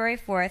 February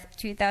 4th,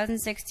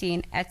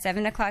 2016 at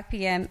 7 o'clock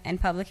p.m. and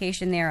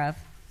publication thereof.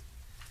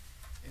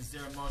 Is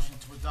there a motion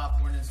to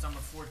adopt ordinance number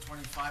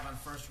 425 on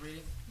first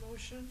reading?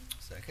 Motion.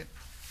 Second.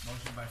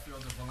 Motion by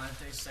Freeholder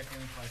Valente,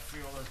 seconded by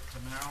Freeholder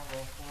Tamaro.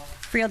 Roll call.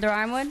 Freeholder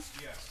Armwood?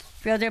 Yes.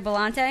 Freeholder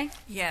Belmonte?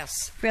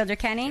 Yes. Freeholder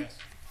Kenny?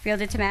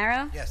 Freeholder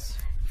Tamaro? Yes.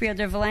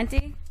 Freeholder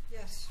Valenti?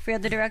 Yes.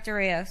 Freeholder Director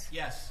Rios?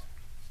 Yes.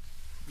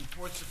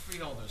 Reports of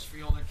freeholders.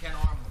 Freeholder Ken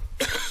Armwood.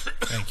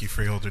 Thank you,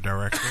 Freeholder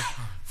Director.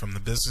 From the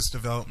Business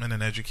Development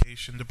and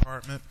Education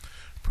Department,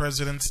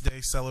 President's Day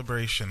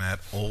celebration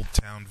at Old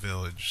Town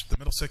Village. The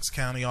Middlesex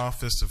County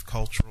Office of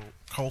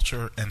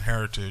Culture and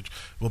Heritage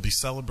will be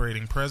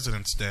celebrating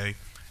President's Day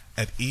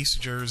at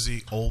East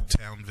Jersey Old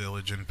Town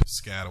Village in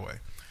Piscataway.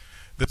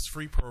 This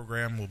free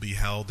program will be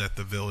held at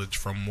the village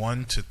from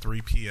 1 to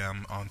 3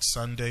 p.m. on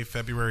Sunday,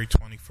 February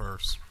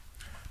 21st.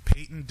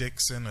 Peyton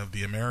Dixon of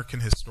the American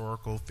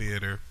Historical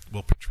Theater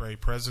will portray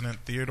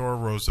President Theodore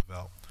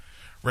Roosevelt.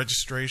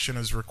 Registration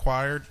is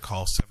required.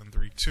 Call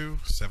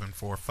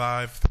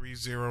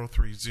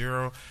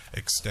 732-745-3030,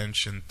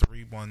 extension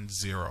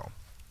 310.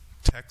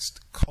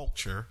 Text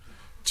CULTURE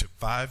to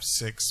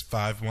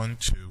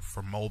 56512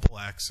 for mobile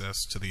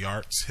access to the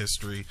arts,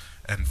 history,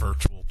 and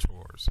virtual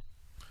tours.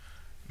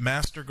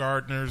 Master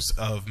Gardeners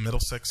of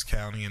Middlesex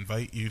County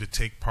invite you to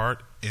take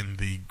part in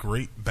the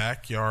Great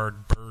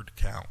Backyard Bird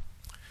Count.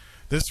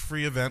 This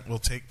free event will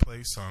take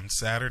place on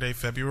Saturday,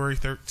 February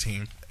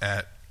 13th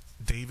at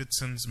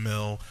Davidson's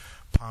Mill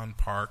Pond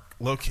Park,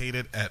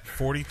 located at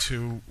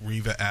 42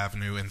 Riva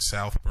Avenue in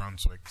South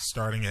Brunswick,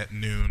 starting at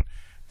noon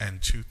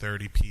and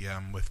 2:30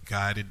 p.m. with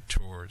guided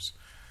tours.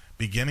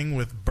 Beginning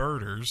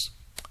birders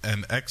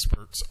and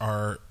experts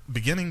are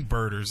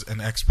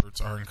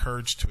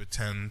encouraged to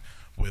attend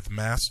with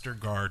master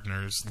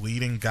gardeners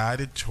leading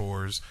guided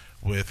tours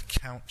with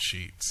count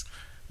sheets.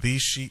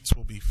 These sheets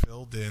will be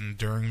filled in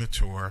during the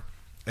tour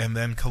and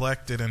then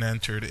collected and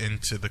entered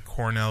into the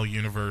Cornell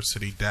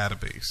University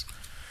database.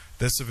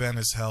 This event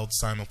is held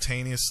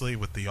simultaneously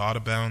with the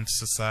Audubon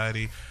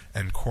Society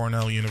and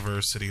Cornell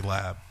University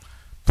Lab.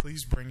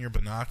 Please bring your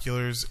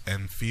binoculars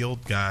and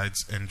field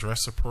guides and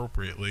dress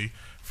appropriately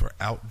for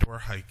outdoor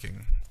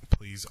hiking.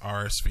 Please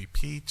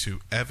RSVP to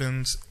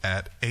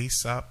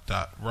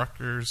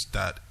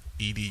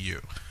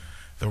evans@asap.rutgers.edu.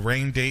 The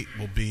rain date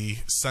will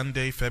be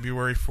Sunday,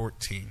 February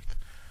 14th.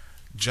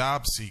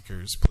 Job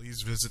seekers,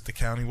 please visit the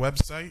county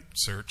website,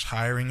 search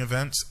hiring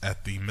events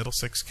at the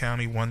Middlesex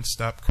County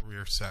One-Stop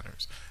Career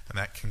Centers. And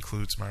that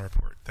concludes my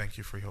report. Thank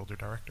you, Freeholder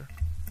Director.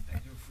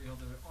 Thank you,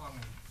 Freeholder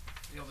Armwood.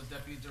 Freeholder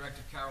Deputy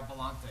Director Carol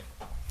Belmonte.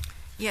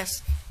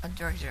 Yes,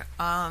 Director.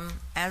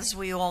 As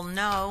we all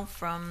know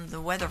from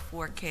the weather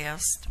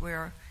forecast,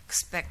 we're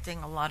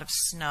expecting a lot of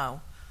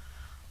snow.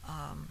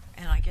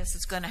 And I guess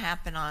it's going to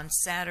happen on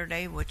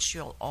Saturday, which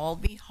you'll all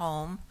be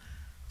home.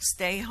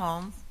 Stay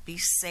home. Be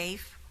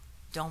safe.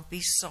 Don't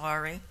be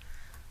sorry.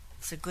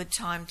 It's a good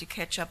time to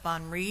catch up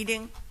on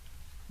reading,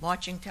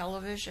 watching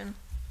television,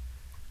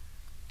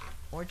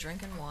 or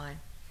drinking wine.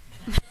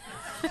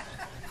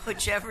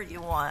 Whichever you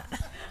want.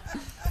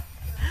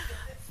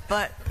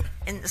 But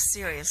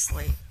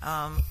seriously,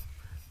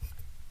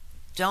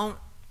 don't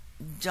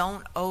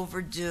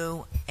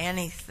overdo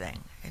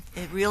anything.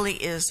 It really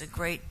is a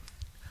great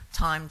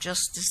time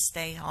just to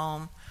stay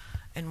home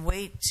and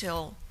wait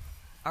till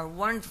our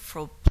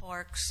wonderful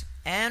parks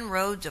and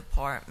road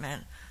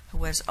department,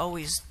 who as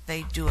always,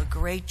 they do a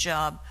great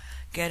job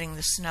getting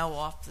the snow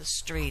off the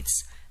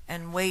streets,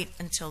 and wait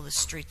until the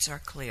streets are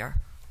clear.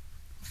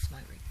 That's my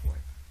report.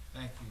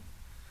 Thank you.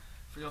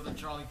 Freeholder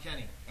Charlie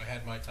Kenny. I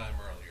had my time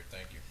earlier.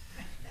 Thank you.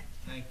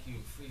 Thank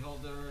you.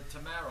 Freeholder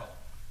Tamaro.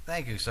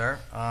 Thank you, sir.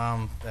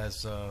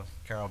 As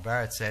Carol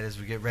Barrett said, as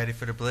we get ready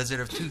for the blizzard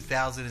of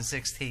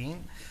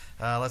 2016,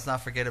 let's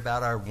not forget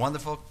about our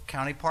wonderful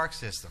county park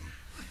system.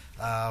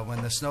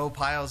 When the snow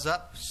piles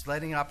up,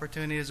 sledding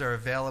opportunities are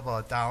available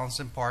at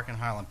Donaldson Park in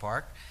Highland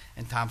Park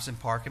and Thompson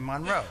Park in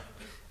Monroe.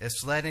 If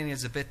sledding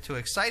is a bit too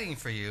exciting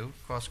for you,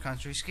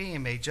 cross-country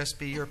skiing may just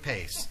be your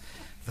pace.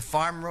 The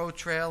Farm Road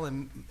Trail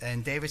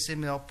and Davidson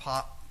Mill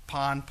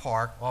Pond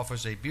Park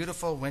offers a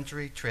beautiful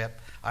wintry trip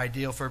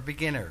ideal for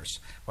beginners,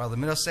 while the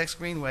Middlesex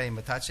Greenway in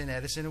Metuchen,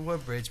 Edison, and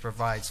Woodbridge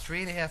provides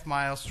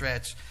 3.5-mile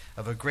stretch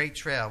of a great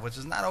trail, which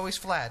is not always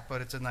flat,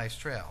 but it's a nice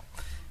trail,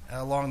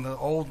 along the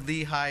old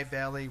Lehigh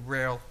Valley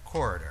Rail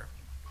Corridor.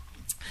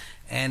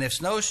 And if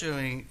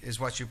snowshoeing is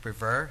what you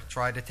prefer,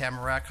 try the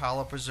Tamarack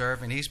Hollow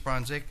Preserve in East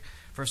Brunswick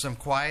for some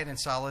quiet and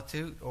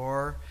solitude,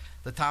 or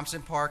the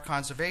Thompson Park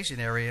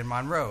Conservation Area in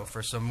Monroe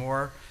for some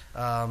more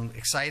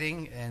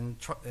exciting and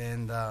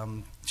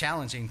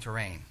challenging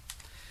terrain.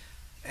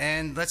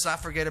 And let's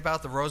not forget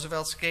about the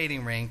Roosevelt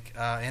Skating Rink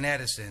in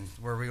Edison,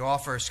 where we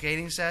offer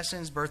skating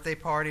sessions, birthday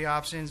party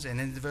options, and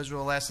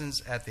individual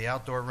lessons at the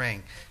outdoor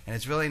rink. And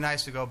it's really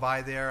nice to go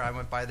by there. I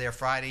went by there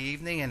Friday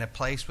evening, and the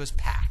place was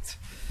packed.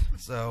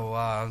 So,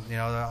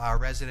 our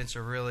residents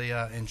are really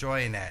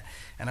enjoying that.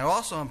 And I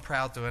also am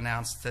proud to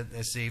announce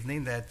this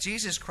evening that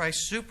Jesus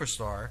Christ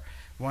Superstar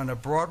won a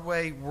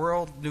Broadway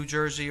World New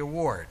Jersey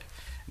Award,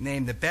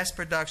 named the best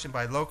production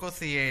by local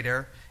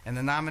theater, and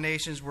the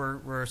nominations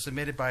were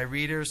submitted by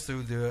readers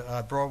through the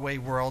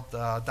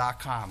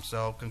BroadwayWorld.com.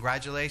 So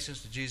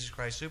congratulations to Jesus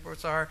Christ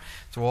Superstar,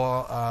 to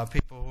all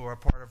people who are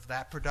part of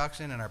that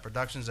production and our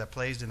productions that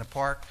plays in the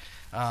park.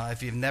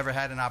 If you've never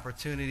had an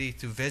opportunity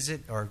to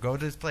visit or go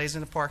to plays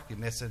in the park, you're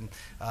missing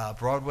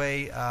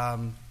Broadway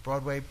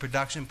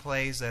production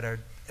plays that are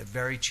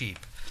very cheap.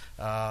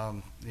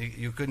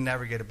 You could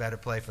never get a better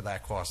play for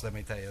that cost, let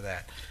me tell you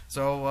that.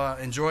 So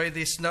enjoy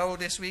the snow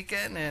this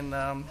weekend and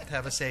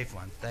have a safe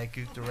one. Thank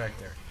you,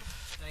 Director.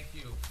 Thank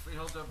you.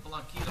 Freeholder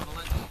Blanquita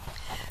Valenti.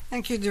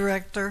 Thank you,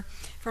 Director.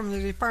 From the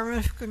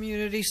Department of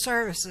Community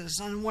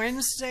Services, on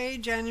Wednesday,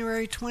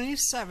 January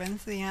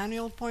 27th, the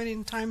annual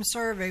point-in-time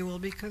survey will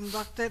be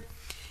conducted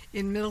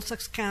in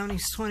Middlesex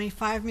County's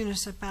 25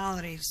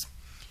 municipalities.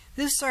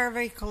 This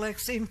survey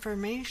collects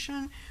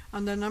information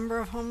on the number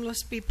of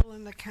homeless people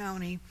in the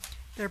county,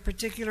 their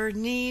particular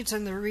needs,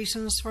 and the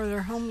reasons for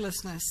their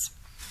homelessness.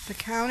 The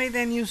county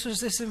then uses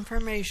this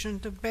information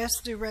to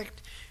best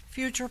direct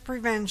future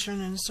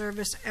prevention and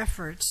service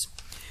efforts.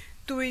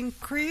 To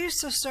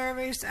increase the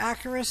survey's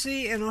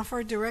accuracy and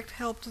offer direct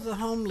help to the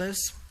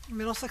homeless,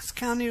 Middlesex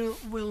County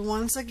will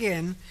once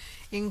again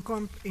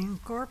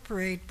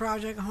incorporate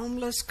Project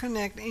Homeless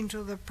Connect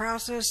into the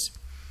process.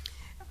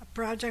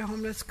 Project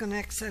Homeless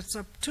Connect sets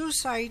up 2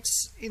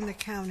 sites in the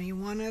county,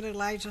 one at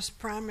Elijah's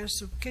Promise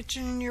Soup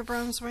Kitchen in New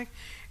Brunswick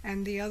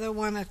and the other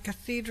one at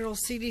Cathedral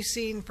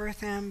CDC in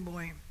Perth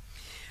Amboy.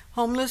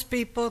 Homeless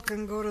people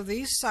can go to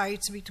these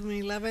sites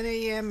between 11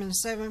 a.m. and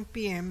 7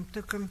 p.m.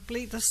 to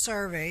complete the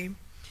survey,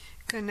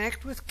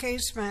 connect with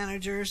case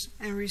managers,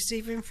 and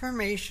receive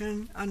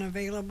information on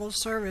available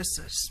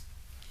services.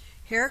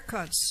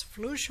 Haircuts,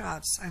 flu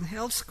shots, and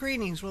health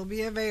screenings will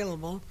be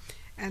available,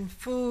 and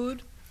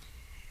food,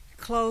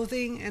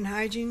 clothing, and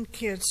hygiene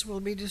kits will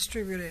be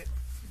distributed.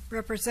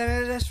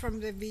 Representatives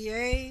from the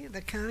VA,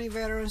 the County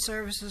Veteran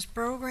Services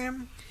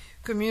Program,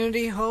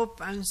 Community Hope,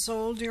 and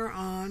Soldier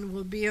On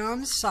will be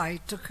on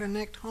site to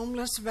connect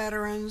homeless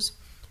veterans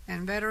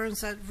and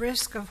veterans at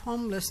risk of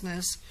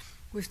homelessness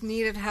with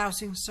needed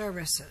housing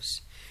services.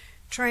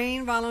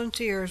 Trained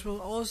volunteers will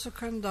also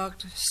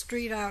conduct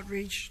street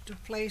outreach to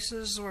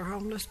places where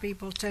homeless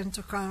people tend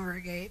to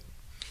congregate.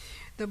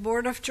 The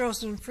Board of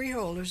Chosen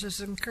Freeholders is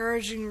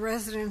encouraging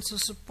residents to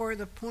support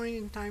the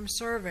point-in-time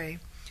survey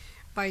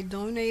by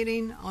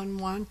donating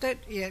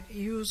unwanted yet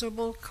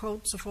usable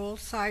coats of all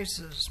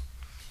sizes.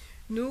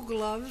 New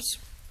gloves,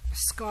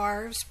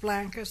 scarves,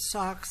 blankets,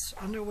 socks,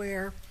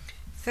 underwear,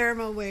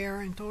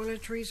 thermalware, and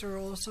toiletries are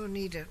also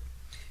needed.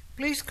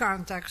 Please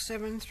contact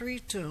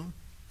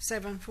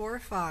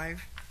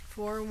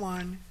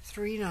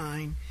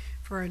 732-745-4139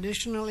 for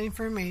additional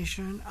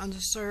information on the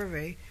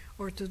survey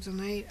or to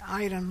donate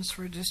items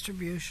for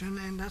distribution.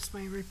 And that's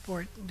my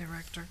report,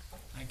 Director.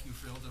 Thank you,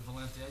 Freeholder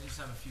Valenti. I just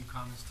have a few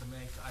comments to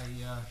make.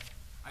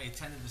 I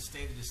attended the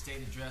State of the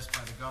State address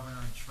by the Governor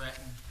in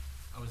Trenton.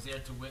 I was there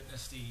to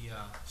witness the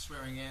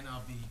swearing in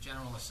of the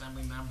General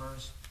Assembly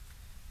members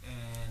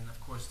and, of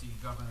course, the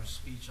Governor's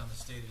speech on the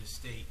State of the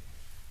State.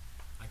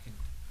 I could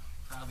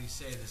proudly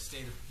say the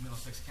state of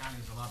Middlesex County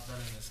is a lot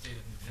better than the state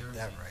of New Jersey.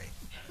 That's right.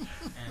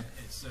 And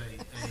it's a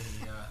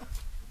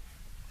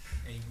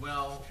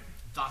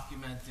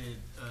well-documented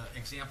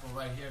example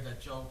right here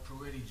that Joe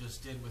Pruitti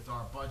just did with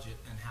our budget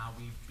and how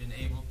we've been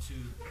able to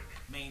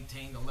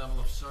maintain the level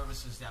of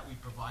services that we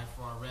provide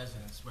for our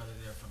residents, whether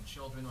they're from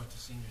children or to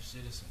senior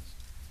citizens.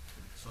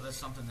 So that's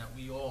something that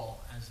we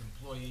all, as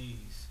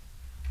employees,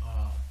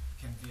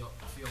 can feel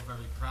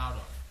very proud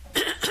of.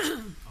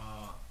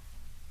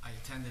 I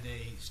attended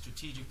a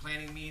strategic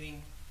planning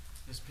meeting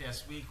this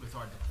past week with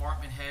our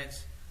department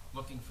heads,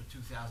 looking for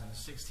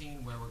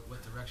 2016,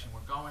 what direction we're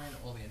going in,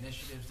 all the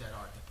initiatives that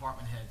our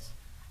department heads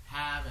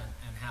have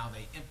and how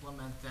they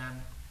implement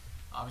them.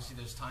 Obviously,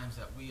 there's times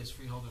that we as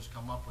freeholders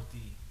come up with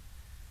the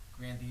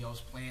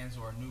grandiose plans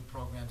or new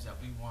programs that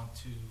we want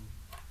to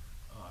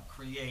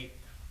create,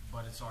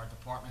 but it's our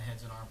department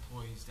heads and our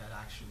employees that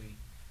actually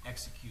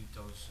execute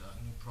those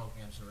new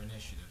programs or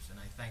initiatives, and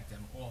I thank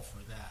them all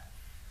for that.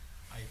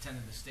 I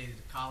attended the State of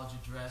the College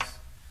address.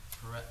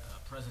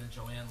 President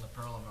Joanne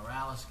LaPerla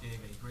Morales gave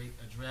a great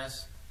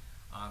address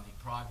on the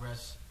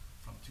progress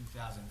from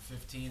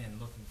 2015 and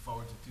looking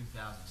forward to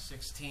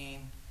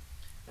 2016.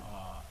 The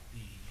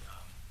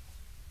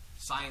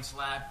Science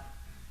Lab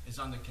is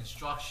under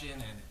construction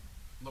and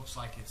it looks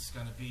like it's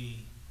going to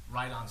be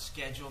right on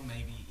schedule,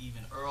 maybe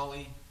even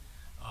early,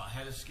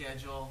 ahead of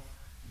schedule.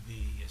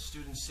 The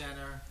Student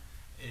Center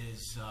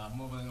is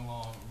moving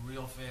along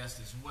real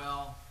fast as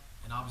well,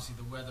 and obviously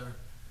the weather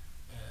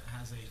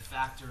has a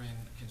factor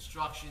in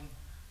construction,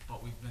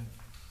 but we've been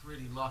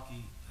pretty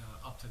lucky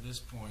up to this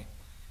point.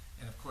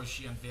 And of course,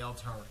 she unveiled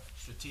her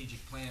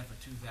strategic plan for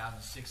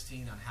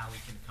 2016 on how we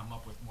can come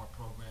up with more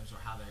programs, or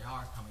how they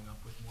are coming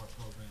up with more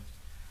programs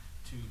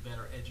to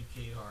better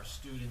educate our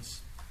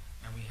students.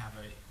 And we have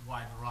a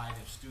wide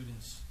variety of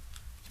students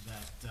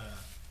that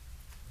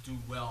do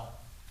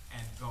well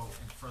and go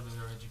and further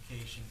their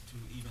education to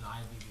even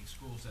Ivy League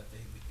schools that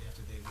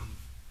after they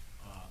leave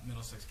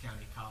Middlesex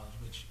County College,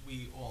 which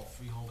we all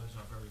freeholders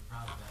are very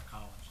proud of that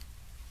college.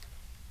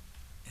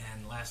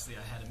 And lastly,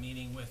 I had a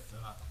meeting with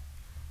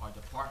our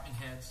department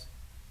heads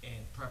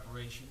in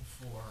preparation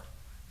for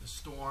the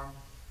storm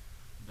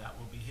that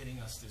will be hitting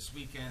us this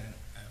weekend.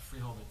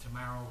 Freeholder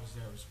Tamara was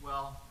there as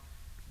well.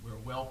 We're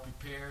well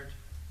prepared.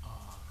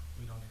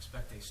 We don't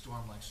expect a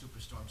storm like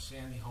Superstorm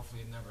Sandy.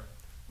 Hopefully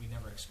we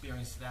never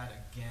experience that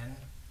again.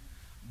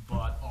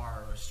 But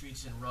our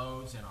streets and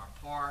roads and our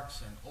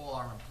parks and all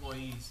our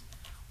employees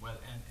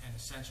and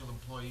essential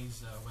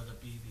employees, whether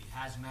it be the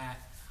hazmat,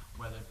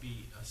 whether it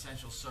be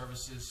essential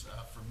services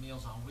for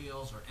Meals on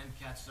Wheels or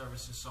MCAT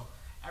services. So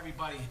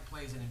everybody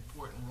plays an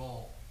important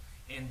role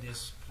in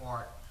this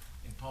part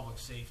in public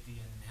safety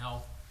and in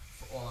health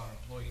for all our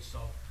employees. So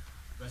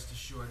rest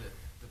assured that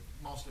the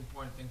most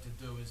important thing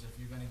to do is if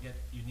you're going to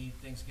you need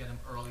things, get them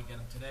early, get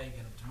them today,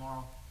 get them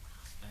tomorrow,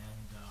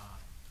 and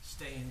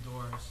stay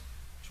indoors.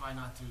 Try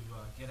not to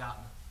get out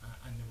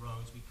on the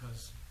roads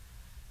because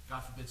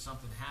God forbid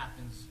something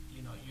happens,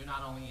 you know, you're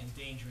not only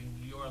endangering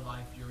your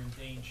life, you're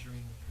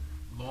endangering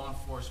law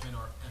enforcement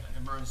or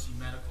emergency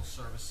medical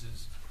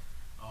services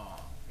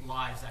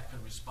lives that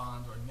could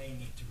respond or may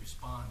need to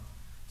respond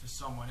to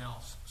someone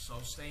else. So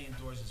stay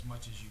indoors as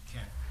much as you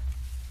can.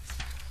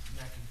 And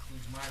that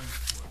concludes my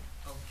report.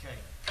 Okay.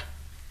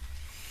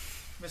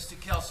 Mr.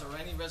 Kelso, are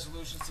any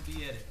resolutions to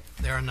be added?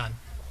 There are none.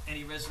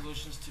 Any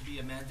resolutions to be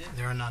amended?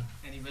 There are none.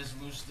 Any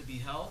resolutions to be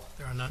held?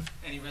 There are none.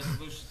 Any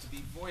resolutions to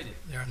be voided?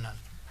 There are none.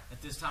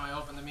 At this time, I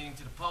open the meeting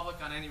to the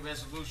public on any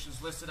resolutions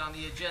listed on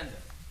the agenda.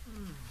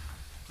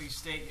 Please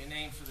state your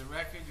name for the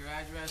record, your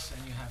address,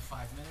 and you have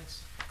 5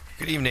 minutes.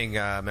 Good evening,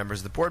 members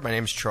of the board. My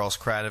name is Charles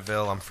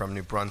Cradaville. I'm from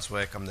New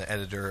Brunswick. I'm the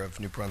editor of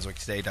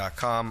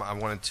NewBrunswickToday.com. I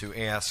wanted to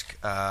ask,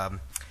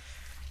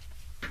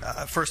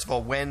 first of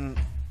all, when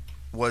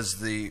was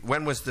the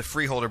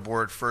Freeholder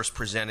Board first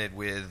presented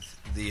with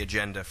the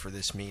agenda for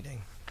this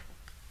meeting?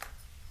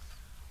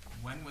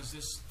 When was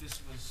this?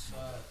 This was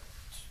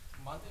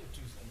Monday or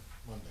Tuesday?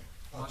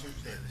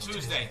 Tuesday.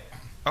 Tuesday.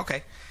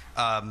 Okay.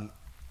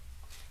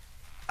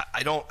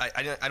 I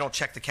don't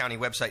check the county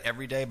website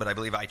every day, but I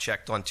believe I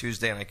checked on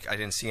Tuesday and I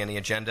didn't see any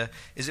agenda.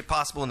 Is it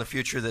possible in the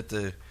future that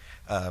the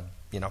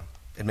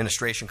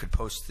administration could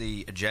post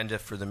the agenda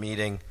for the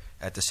meeting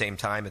at the same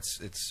time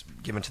it's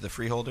given to the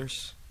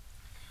freeholders?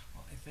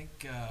 Well, I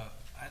think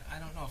I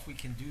don't know if we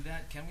can do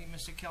that. Can we,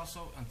 Mr.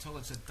 Kelso, until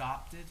it's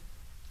adopted?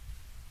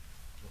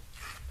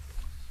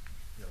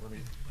 Yeah, let me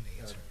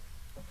answer.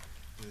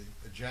 The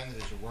agenda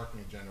is a working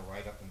agenda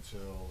right up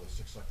until the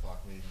 6 o'clock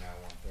meeting now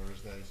on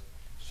Thursdays.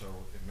 So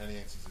in many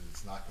instances,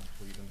 it's not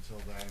complete until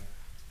then.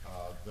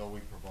 Though we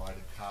provide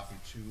a copy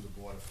to the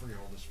Board of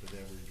Freeholders for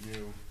their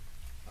review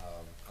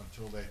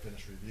until they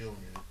finish reviewing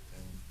it,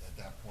 and at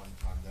that point in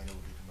time, then it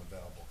will become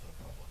available to the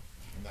public.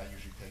 And that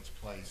usually takes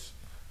place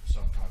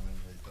sometime in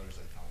the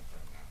Thursday time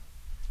frame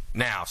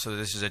now. So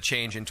this is a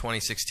change in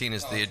 2016.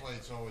 That's the way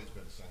it's always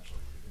been, essentially.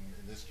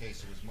 In this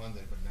case, it was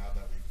Monday, but now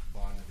that we've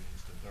combined the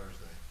meetings to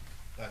Thursday,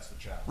 that's the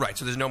challenge. Right,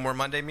 so there's no more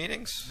Monday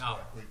meetings? No.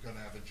 We're going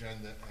to have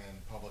agenda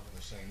and public on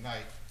the same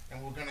night.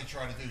 And we're going to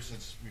try to do,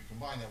 since we've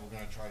combined that, we're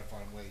going to try to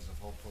find ways of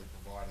hopefully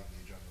providing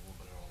the agenda a little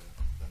bit earlier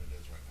than it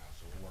is right now.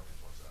 So we're working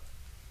towards that.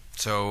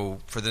 So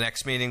for the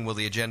next meeting, will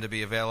the agenda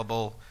be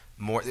available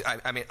more?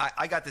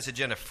 I got this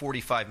agenda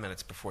 45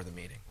 minutes before the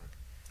meeting.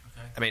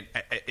 Okay. I mean,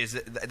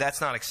 that's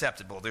not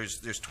acceptable.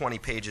 There's 20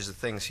 pages of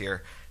things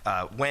here.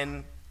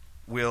 When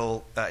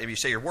will, if you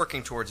say you're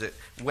working towards it,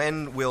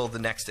 when will the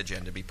next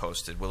agenda be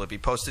posted? Will it be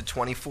posted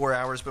 24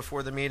 hours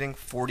before the meeting,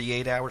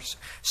 48 hours?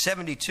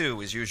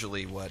 72 is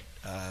usually what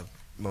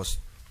most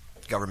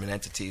government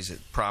entities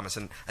promise,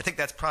 and I think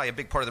that's probably a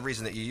big part of the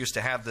reason that you used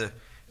to have the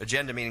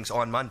agenda meetings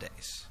on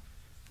Mondays.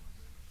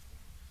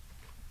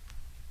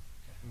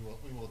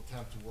 We will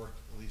attempt to work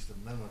at least a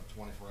minimum of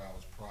 24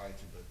 hours prior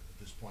to, but at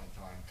this point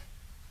in time,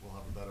 we'll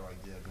have a better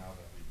idea now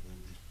that we've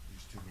moved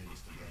these two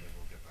meetings together.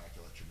 We'll get back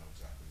and let you know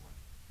exactly when.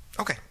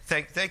 Okay,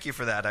 thank you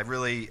for that.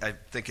 I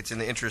think it's in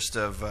the interest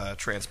of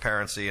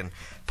transparency and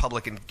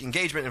public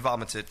engagement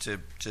involvement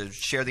to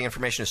share the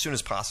information as soon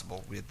as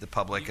possible with the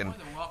public. And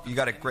you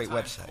got a great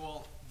website.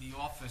 Call the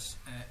office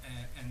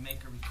and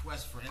make a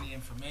request for any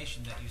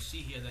information that you see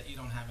here that you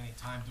don't have any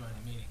time during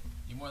the meeting.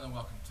 You're more than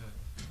welcome to.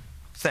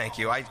 Thank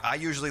you. I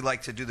usually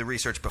like to do the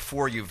research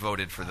before you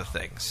voted for the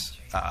things,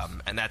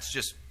 and that's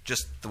just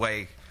the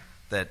way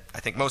that I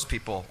think most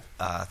people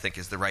think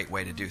is the right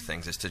way to do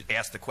things, is to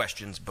ask the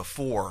questions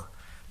before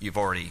you've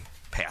already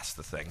passed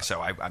the thing. So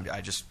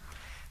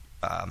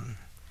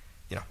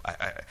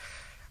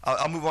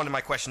I'll move on to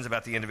my questions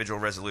about the individual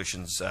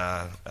resolutions.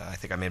 I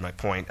think I made my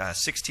point.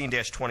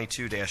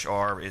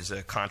 16-22-R is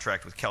a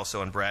contract with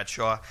Kelso and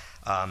Bradshaw.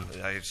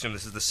 I assume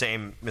this is the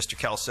same Mr.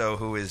 Kelso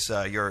who is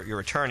your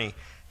attorney.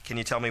 Can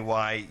you tell me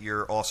why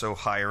you're also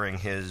hiring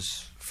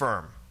his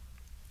firm?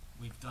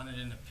 We've done it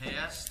in the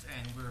past,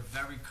 and we're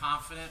very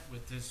confident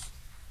with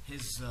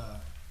his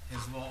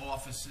law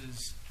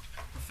office's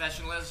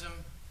professionalism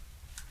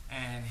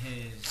and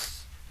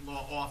his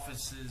law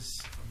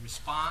office's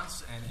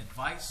response and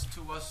advice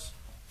to us.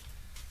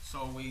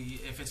 So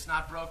if it's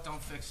not broke,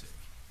 don't fix it.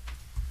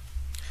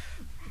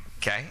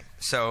 Okay,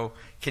 so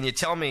can you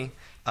tell me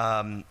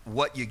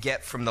what you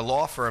get from the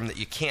law firm that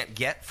you can't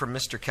get from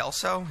Mr.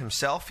 Kelso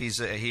himself? He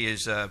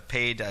is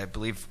paid, I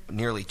believe,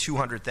 nearly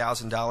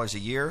 $200,000 a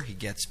year. He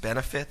gets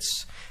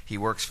benefits. He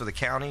works for the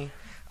county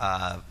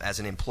as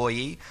an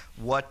employee.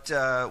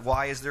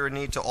 Why is there a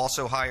need to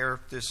also hire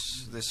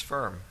this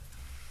firm?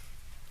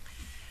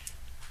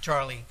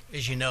 Charlie,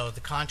 as you know, the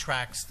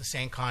contract's the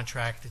same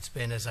contract it's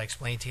been, as I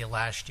explained to you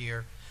last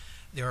year.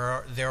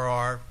 There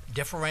are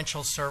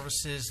differential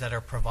services that are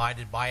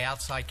provided by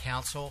outside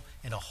counsel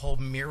in a whole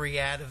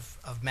myriad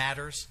of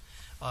matters.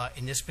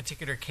 In this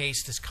particular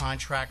case, this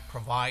contract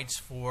provides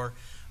for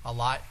a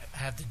lot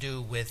have to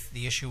do with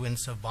the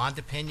issuance of bond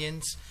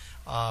opinions,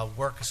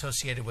 work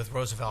associated with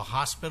Roosevelt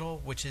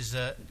Hospital, which is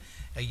a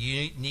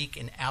unique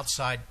and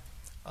outside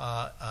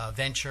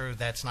venture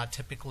that's not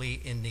typically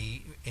in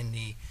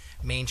the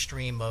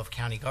mainstream of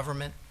county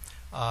government.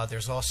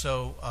 There's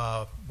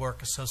also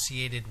work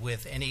associated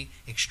with any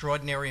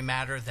extraordinary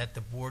matter that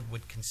the board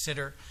would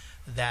consider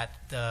that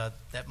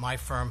my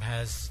firm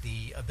has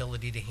the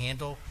ability to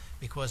handle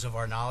because of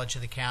our knowledge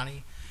of the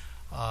county.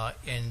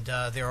 And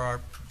there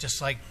are,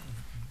 just like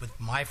with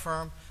my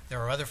firm,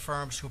 there are other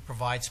firms who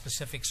provide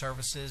specific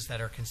services that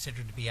are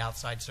considered to be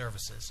outside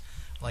services,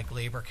 like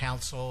labor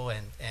counsel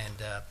and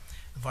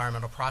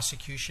environmental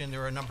prosecution.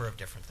 There are a number of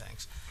different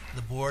things.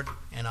 The board,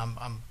 and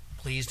I'm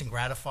pleased and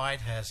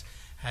gratified, has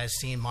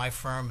seen my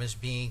firm as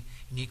being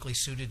uniquely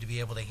suited to be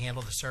able to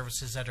handle the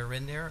services that are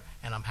in there,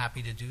 and I'm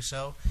happy to do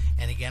so.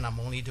 And again, I'm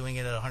only doing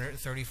it at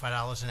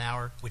 $135 an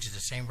hour, which is the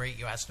same rate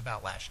you asked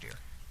about last year.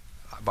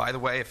 By the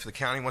way, if the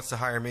county wants to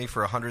hire me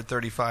for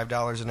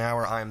 $135 an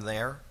hour, I'm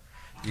there.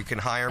 You can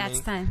hire me. That's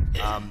time.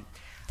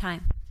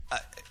 Time.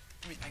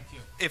 Thank you.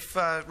 If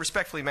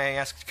respectfully, may I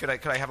ask, could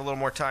I have a little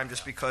more time,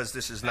 just because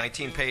this is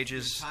 19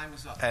 pages, Your time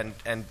is up.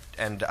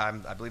 and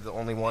I'm, I believe, the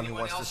only one who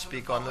Anyone wants to else from the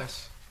speak on public?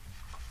 this?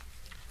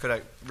 Could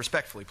I,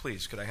 respectfully,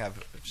 please, could I have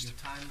just Your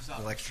time is a up.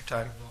 little extra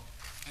time?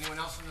 Anyone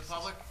else from the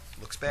public?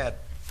 Looks bad.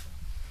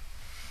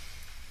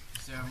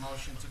 Is there a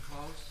motion to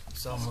close?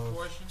 So Public moved.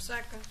 portion?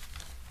 Second.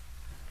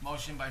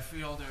 Motion by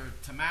Freeholder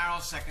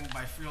Tamaro, seconded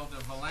by Freeholder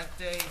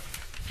Valente.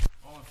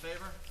 All in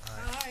favor?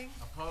 Aye.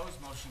 Opposed?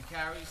 Motion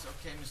carries.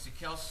 Okay, Mr.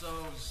 Kelso,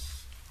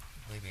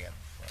 do you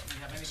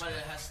have anybody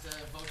that has to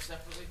vote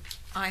separately?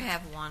 I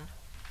have one.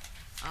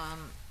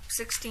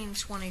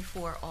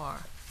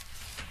 1624R.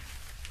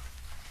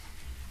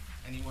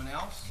 Anyone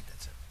else?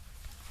 That's it.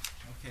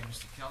 Okay,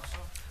 Mr. Kelso.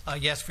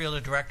 Yes,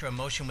 Freeholder Director, a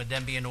motion would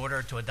then be in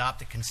order to adopt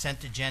the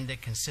consent agenda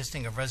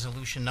consisting of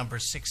resolution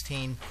numbers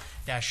 16-20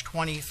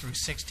 through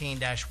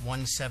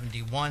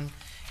 16-171,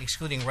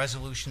 excluding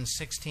resolution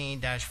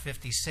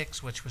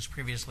 16-56, which was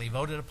previously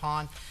voted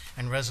upon,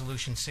 and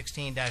resolution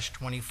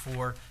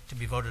 16-24 to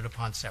be voted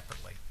upon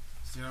separately.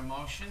 Is there a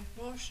motion?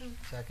 Motion.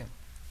 Second.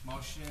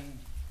 Motion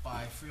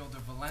by Freeholder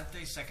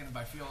Valente, seconded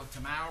by Freeholder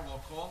Tamaro.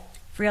 Roll call.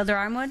 Freeholder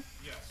Armwood?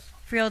 Yes.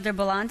 Freeholder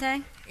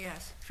Belmonte?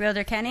 Yes.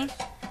 Freeholder Kenny?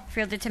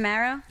 Freeholder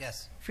Tamaro?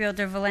 Yes.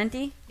 Freeholder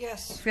Valenti?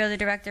 Yes. Freeholder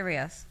Director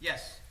Rios?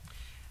 Yes.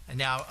 And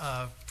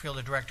now,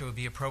 Freeholder Director, would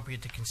be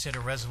appropriate to consider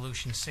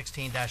resolution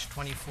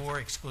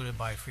 16-24 excluded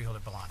by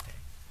Freeholder Belmonte.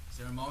 Is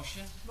there a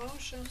motion?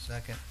 Motion.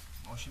 Second.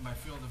 Motion by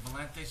Freeholder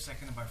Valente,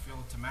 seconded by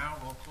Freeholder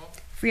Tamaro. Roll call.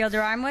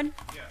 Freeholder Armwood?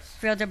 Yes.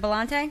 Freeholder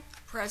Belmonte?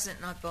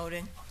 Present, not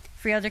voting.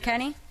 Freeholder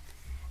Kenny?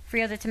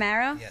 Freeholder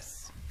Tamaro?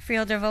 Yes.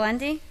 Freeholder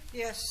Valenti?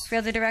 Yes.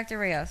 Freeholder Director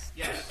Rios?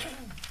 Yes.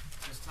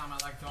 This time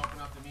I'd like to open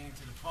up the meeting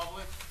to the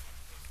public.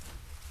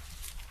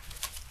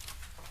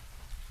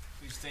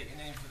 Please state your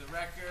name for the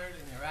record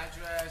and your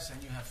address,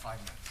 and you have 5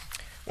 minutes.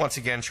 Once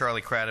again,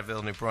 Charlie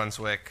Cradaville, New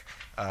Brunswick,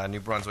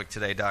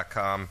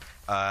 NewBrunswickToday.com.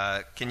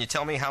 Can you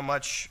tell me how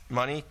much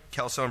money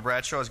Kelso and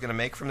Bradshaw is going to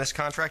make from this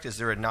contract? Is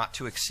there a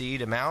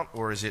not-to-exceed amount,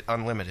 or is it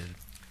unlimited?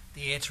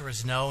 The answer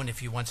is no, and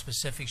if you want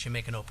specifics, you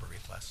make an Oprah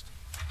request.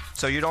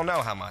 So you don't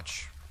know how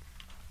much.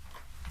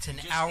 It's an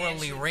Just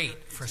hourly answer rate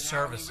it's for an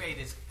services. hourly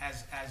rate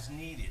as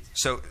needed.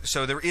 So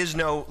there is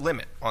no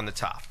limit on the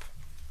top.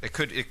 It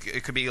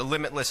could be a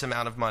limitless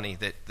amount of money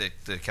that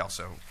the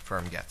Kelso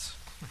firm gets.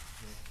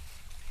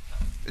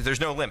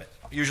 There's no limit.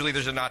 Usually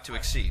there's a not to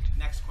exceed.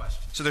 Next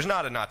question. So there's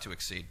not a not to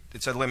exceed.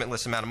 It's a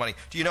limitless amount of money.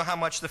 Do you know how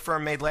much the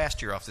firm made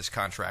last year off this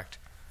contract?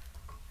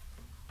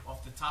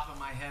 Off the top of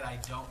my head, I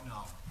don't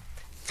know.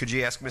 Could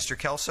you ask Mr.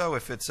 Kelso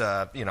if it's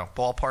a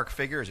ballpark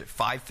figure? Is it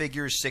 5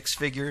 figures, 6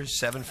 figures,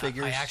 7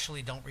 figures? I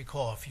actually don't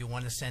recall. If you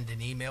want to send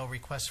an email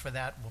request for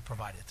that, we'll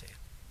provide it to you.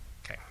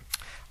 Okay,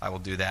 I will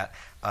do that.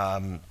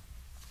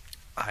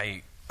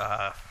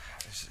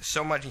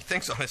 So many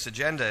things on this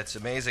agenda. It's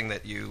amazing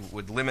that you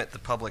would limit the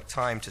public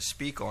time to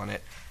speak on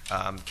it.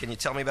 Can you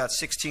tell me about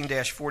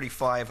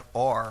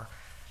 16-45R?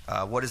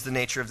 What is the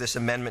nature of this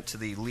amendment to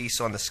the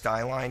lease on the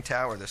Skyline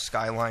Tower, the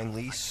Skyline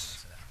lease?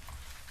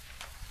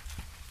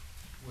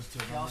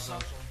 Kelso?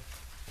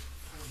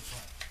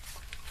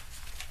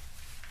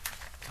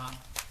 Tom?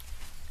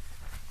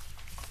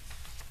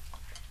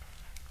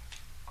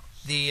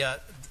 The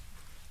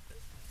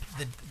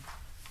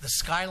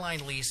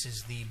Skyline lease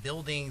is the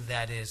building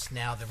that is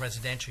now the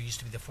residential, used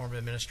to be the former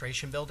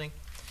administration building.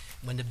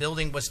 When the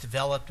building was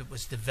developed, it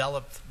was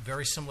developed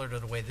very similar to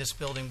the way this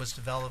building was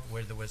developed,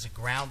 where there was a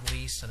ground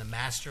lease and a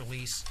master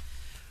lease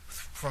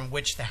from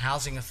which the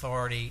Housing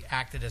Authority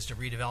acted as the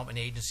redevelopment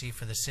agency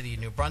for the city of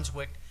New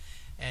Brunswick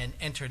and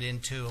entered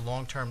into a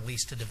long-term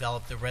lease to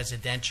develop the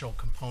residential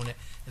component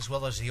as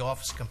well as the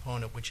office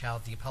component, which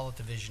housed the appellate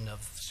division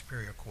of the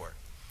Superior Court.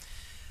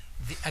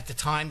 At the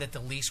time that the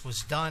lease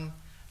was done,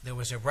 there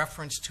was a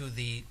reference to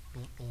the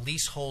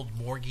leasehold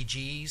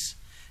mortgagees,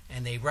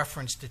 and they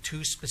referenced the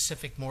two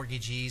specific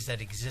mortgagees that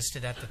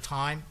existed at the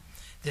time.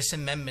 This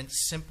amendment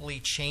simply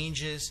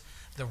changes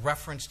the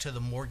reference to the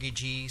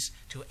mortgagees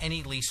to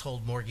any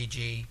leasehold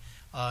mortgagee,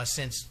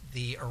 since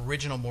the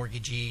original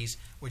mortgagees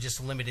were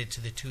just limited to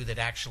the two that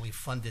actually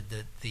funded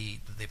the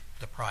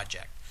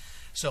project.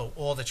 So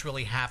all that's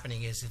really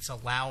happening is it's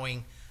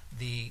allowing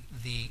the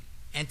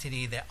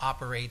entity that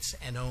operates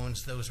and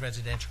owns those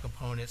residential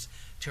components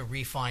to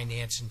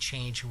refinance and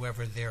change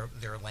whoever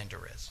their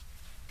lender is.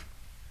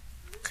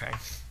 Okay.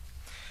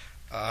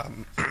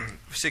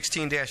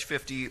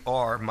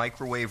 16-50R,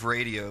 microwave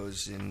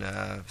radios in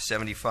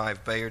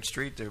 75 Bayard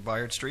Street.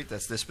 Bayard Street,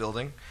 that's this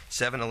building.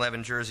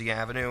 711 Jersey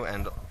Avenue,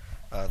 and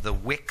the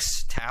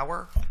Wicks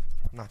Tower. I'm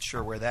not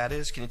sure where that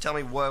is. Can you tell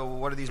me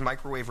what are these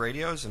microwave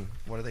radios and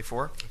what are they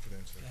for?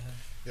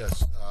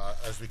 Yes,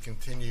 as we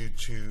continue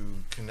to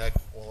connect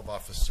all of our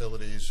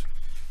facilities,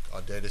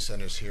 our data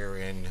centers here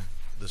in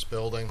this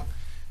building,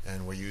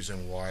 and we're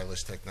using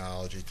wireless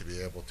technology to be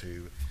able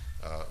to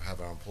have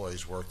our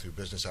employees work through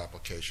business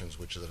applications,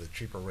 which is at a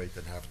cheaper rate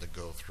than having to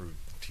go through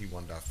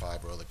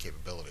T1.5 or other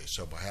capabilities.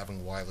 So by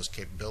having wireless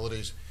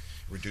capabilities,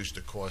 reduce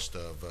the cost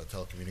of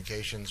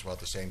telecommunications, while at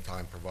the same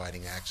time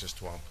providing access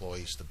to our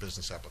employees to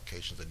business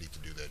applications that need to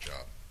do their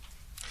job.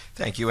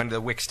 Thank you. And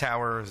the Wicks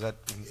Tower, is that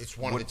it's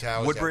one of the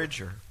towers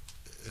Woodbridge? Or?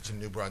 It's in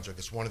New Brunswick.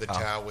 It's one of the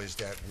towers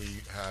that we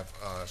have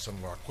some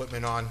of our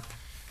equipment on,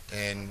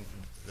 and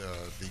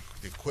the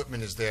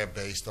equipment is there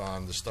based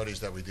on the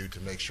studies that we do to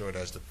make sure it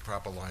has the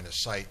proper line of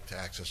sight to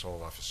access all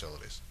of our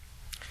facilities.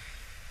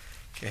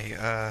 Okay,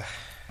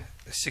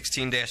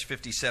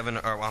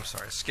 16-57, oh, I'm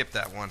sorry, skip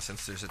that one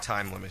since there's a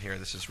time limit here.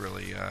 This is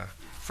really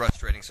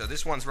frustrating. So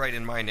this one's right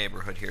in my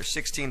neighborhood here,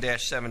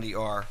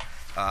 16-70R.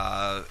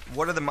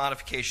 What are the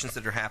modifications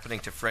that are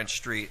happening to French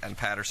Street and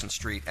Patterson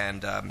Street,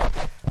 and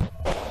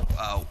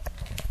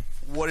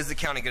what is the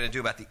county going to do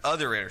about the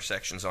other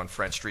intersections on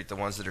French Street, the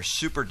ones that are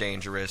super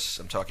dangerous?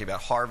 I'm talking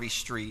about Harvey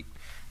Street,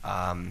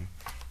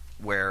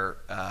 where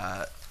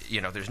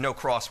there's no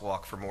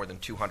crosswalk for more than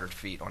 200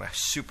 feet on a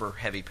super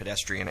heavy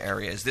pedestrian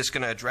area. Is this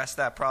going to address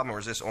that problem, or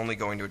is this only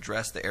going to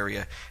address the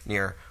area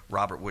near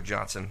Robert Wood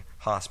Johnson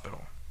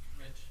Hospital?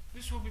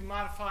 This will be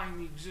modifying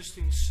the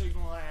existing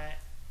signal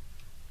at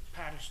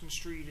Patterson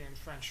Street and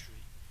French Street.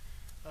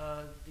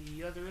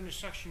 The other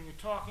intersection you're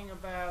talking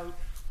about,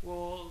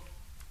 well,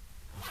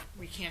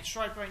 we can't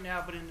stripe right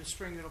now, but in the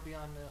spring it'll be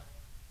on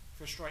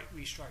for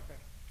restriping.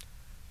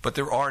 But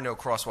there are no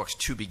crosswalks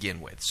to begin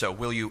with. So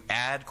will you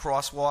add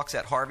crosswalks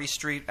at Harvey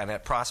Street and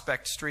at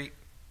Prospect Street?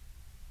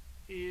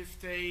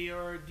 If they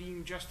are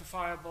deemed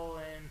justifiable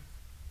and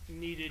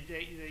needed,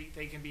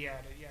 they can be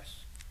added, yes.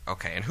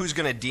 Okay, and who's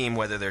going to deem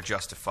whether they're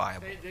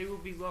justifiable? They will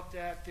be looked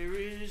at.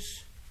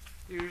 There's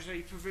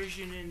a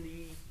provision in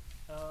the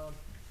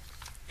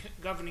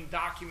governing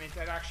document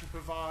that actually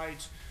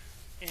provides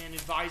and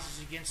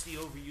advises against the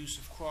overuse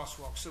of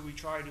crosswalks. So we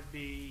try to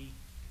be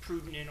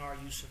prudent in our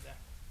use of them.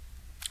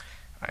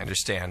 I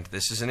understand.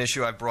 This is an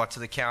issue I've brought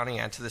to the county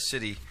and to the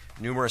city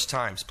numerous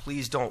times.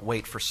 Please don't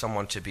wait for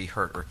someone to be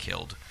hurt or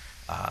killed.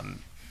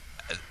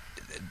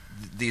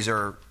 These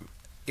are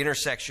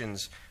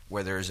intersections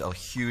where there's a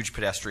huge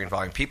pedestrian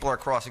volume. People are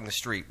crossing the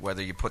street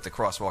whether you put the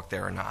crosswalk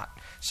there or not.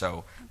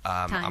 So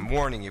I'm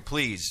warning you,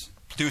 please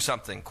do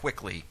something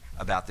quickly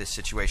about this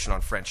situation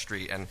on French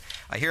Street. And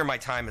I hear my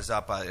time is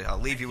up. I'll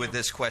leave you with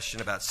this question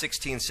about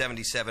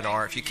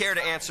 1677R. If you care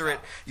to answer it,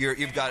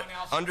 you've got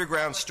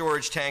underground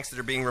storage tanks that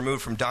are being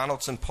removed from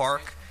Donaldson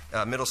Park,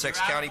 Middlesex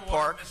County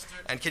Park.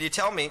 And can you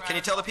tell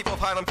the people of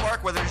Highland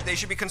Park whether they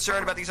should be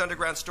concerned about these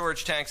underground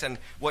storage tanks and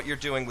what you're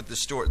doing with the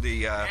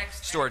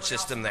storage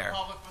system there?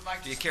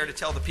 Do you care to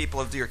tell the people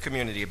of your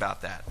community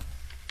about that?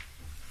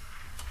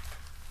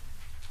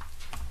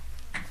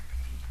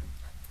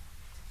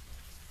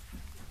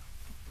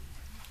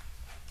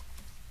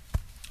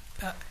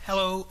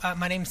 Hello,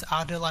 my name is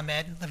Adil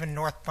Ahmed, live in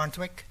North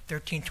Brunswick,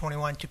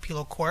 1321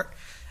 Tupelo Court.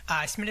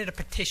 I submitted a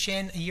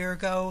petition a year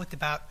ago with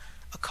about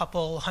a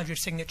couple hundred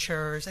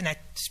signatures, and I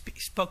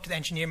spoke to the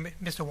engineer,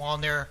 Mr.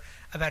 Wallner,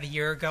 about a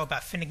year ago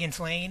about Finnegan's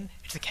Lane.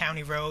 It's a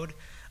county road.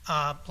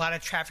 A lot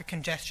of traffic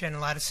congestion,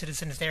 a lot of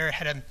citizens there.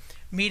 Had a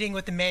meeting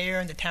with the mayor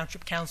and the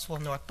Township Council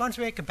of North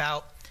Brunswick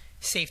about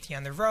safety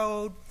on the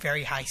road,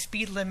 very high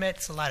speed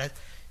limits, a lot of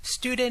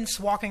students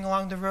walking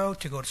along the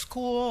road to go to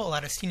school, a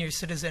lot of senior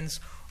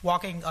citizens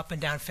walking up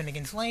and down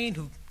Finnegan's Lane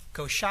who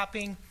go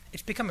shopping.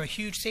 It's become a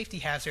huge safety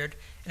hazard,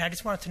 and I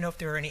just wanted to know if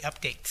there are any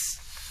updates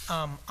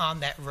on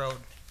that road.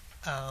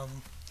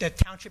 The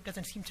township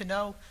doesn't seem to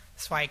know.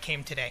 That's why I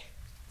came today.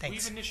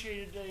 Thanks. We've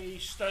initiated a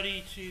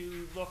study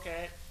to look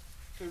at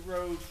the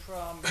road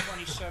from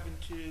 27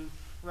 to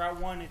Route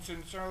 1. It's in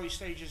its early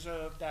stages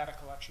of data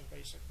collection,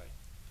 basically.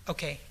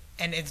 Okay.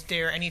 And is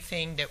there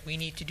anything that we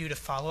need to do to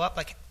follow up?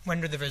 Like,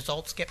 when do the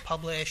results get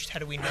published? How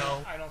do we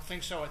know? I don't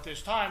think so at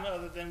this time,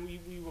 other than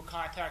we will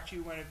contact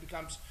you when it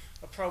becomes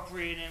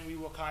appropriate, and we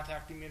will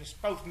contact the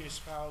both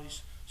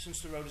municipalities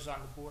since the road is on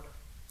the border.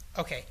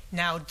 Okay.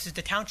 Now, does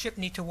the township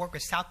need to work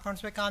with South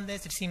Brunswick on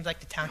this? It seems like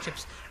the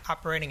township's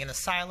operating in a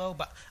silo,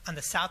 but on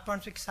the South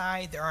Brunswick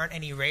side, there aren't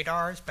any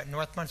radars, but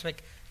North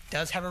Brunswick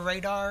does have a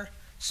radar.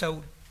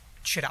 So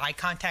should I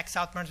contact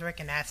South Brunswick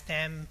and ask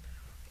them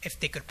if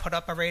they could put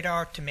up a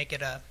radar to make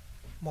it a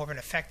more of an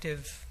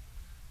effective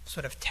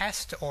sort of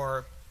test,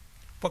 or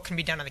what can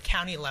be done on the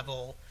county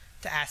level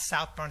to ask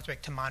South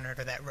Brunswick to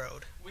monitor that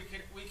road? We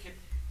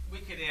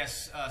could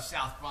ask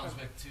South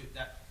Brunswick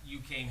that you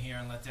came here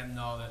and let them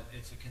know that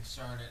it's a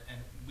concern, and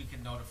we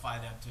can notify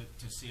them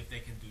to see if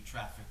they can do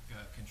traffic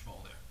control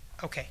there.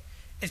 Okay.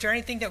 Is there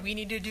anything that we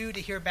need to do to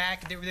hear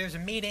back? There's a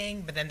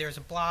meeting, but then there's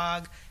a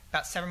blog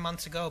about 7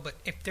 months ago. But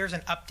if there's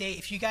an update,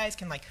 if you guys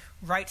can like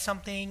write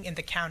something in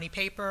the county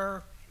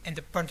paper and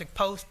the Brunswick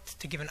Post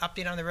to give an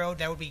update on the road,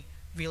 that would be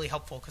really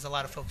helpful because a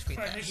lot of folks read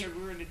that. As I said,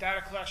 we're in the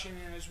data collection,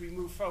 and as we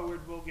move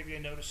forward, we'll give you a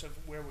notice of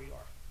where we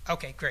are.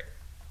 Okay, great.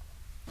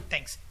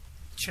 Thanks.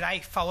 Should I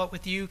follow up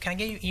with you? Can I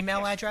get your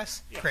email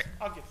address? Yes, Great.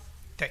 I'll give.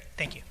 Great.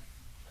 Thank you.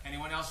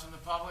 Anyone else from the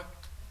public?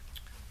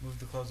 Move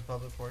to close the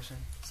public portion.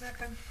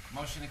 Second.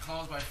 Motion to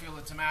close by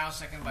Fielder Tamaro,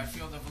 seconded by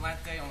Fielder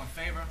Valente. All in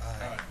favor?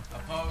 Aye.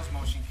 Opposed?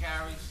 Motion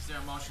carries. Is there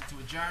a motion to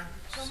adjourn?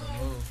 So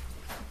moved.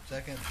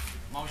 Second.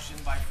 Motion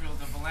by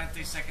Fielder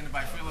Valente, seconded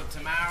by Fielder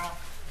Tamaro.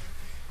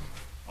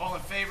 All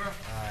in favor?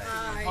 Aye.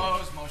 Aye.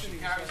 Opposed? Motion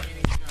carries.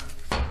 Meeting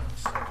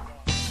adjourned.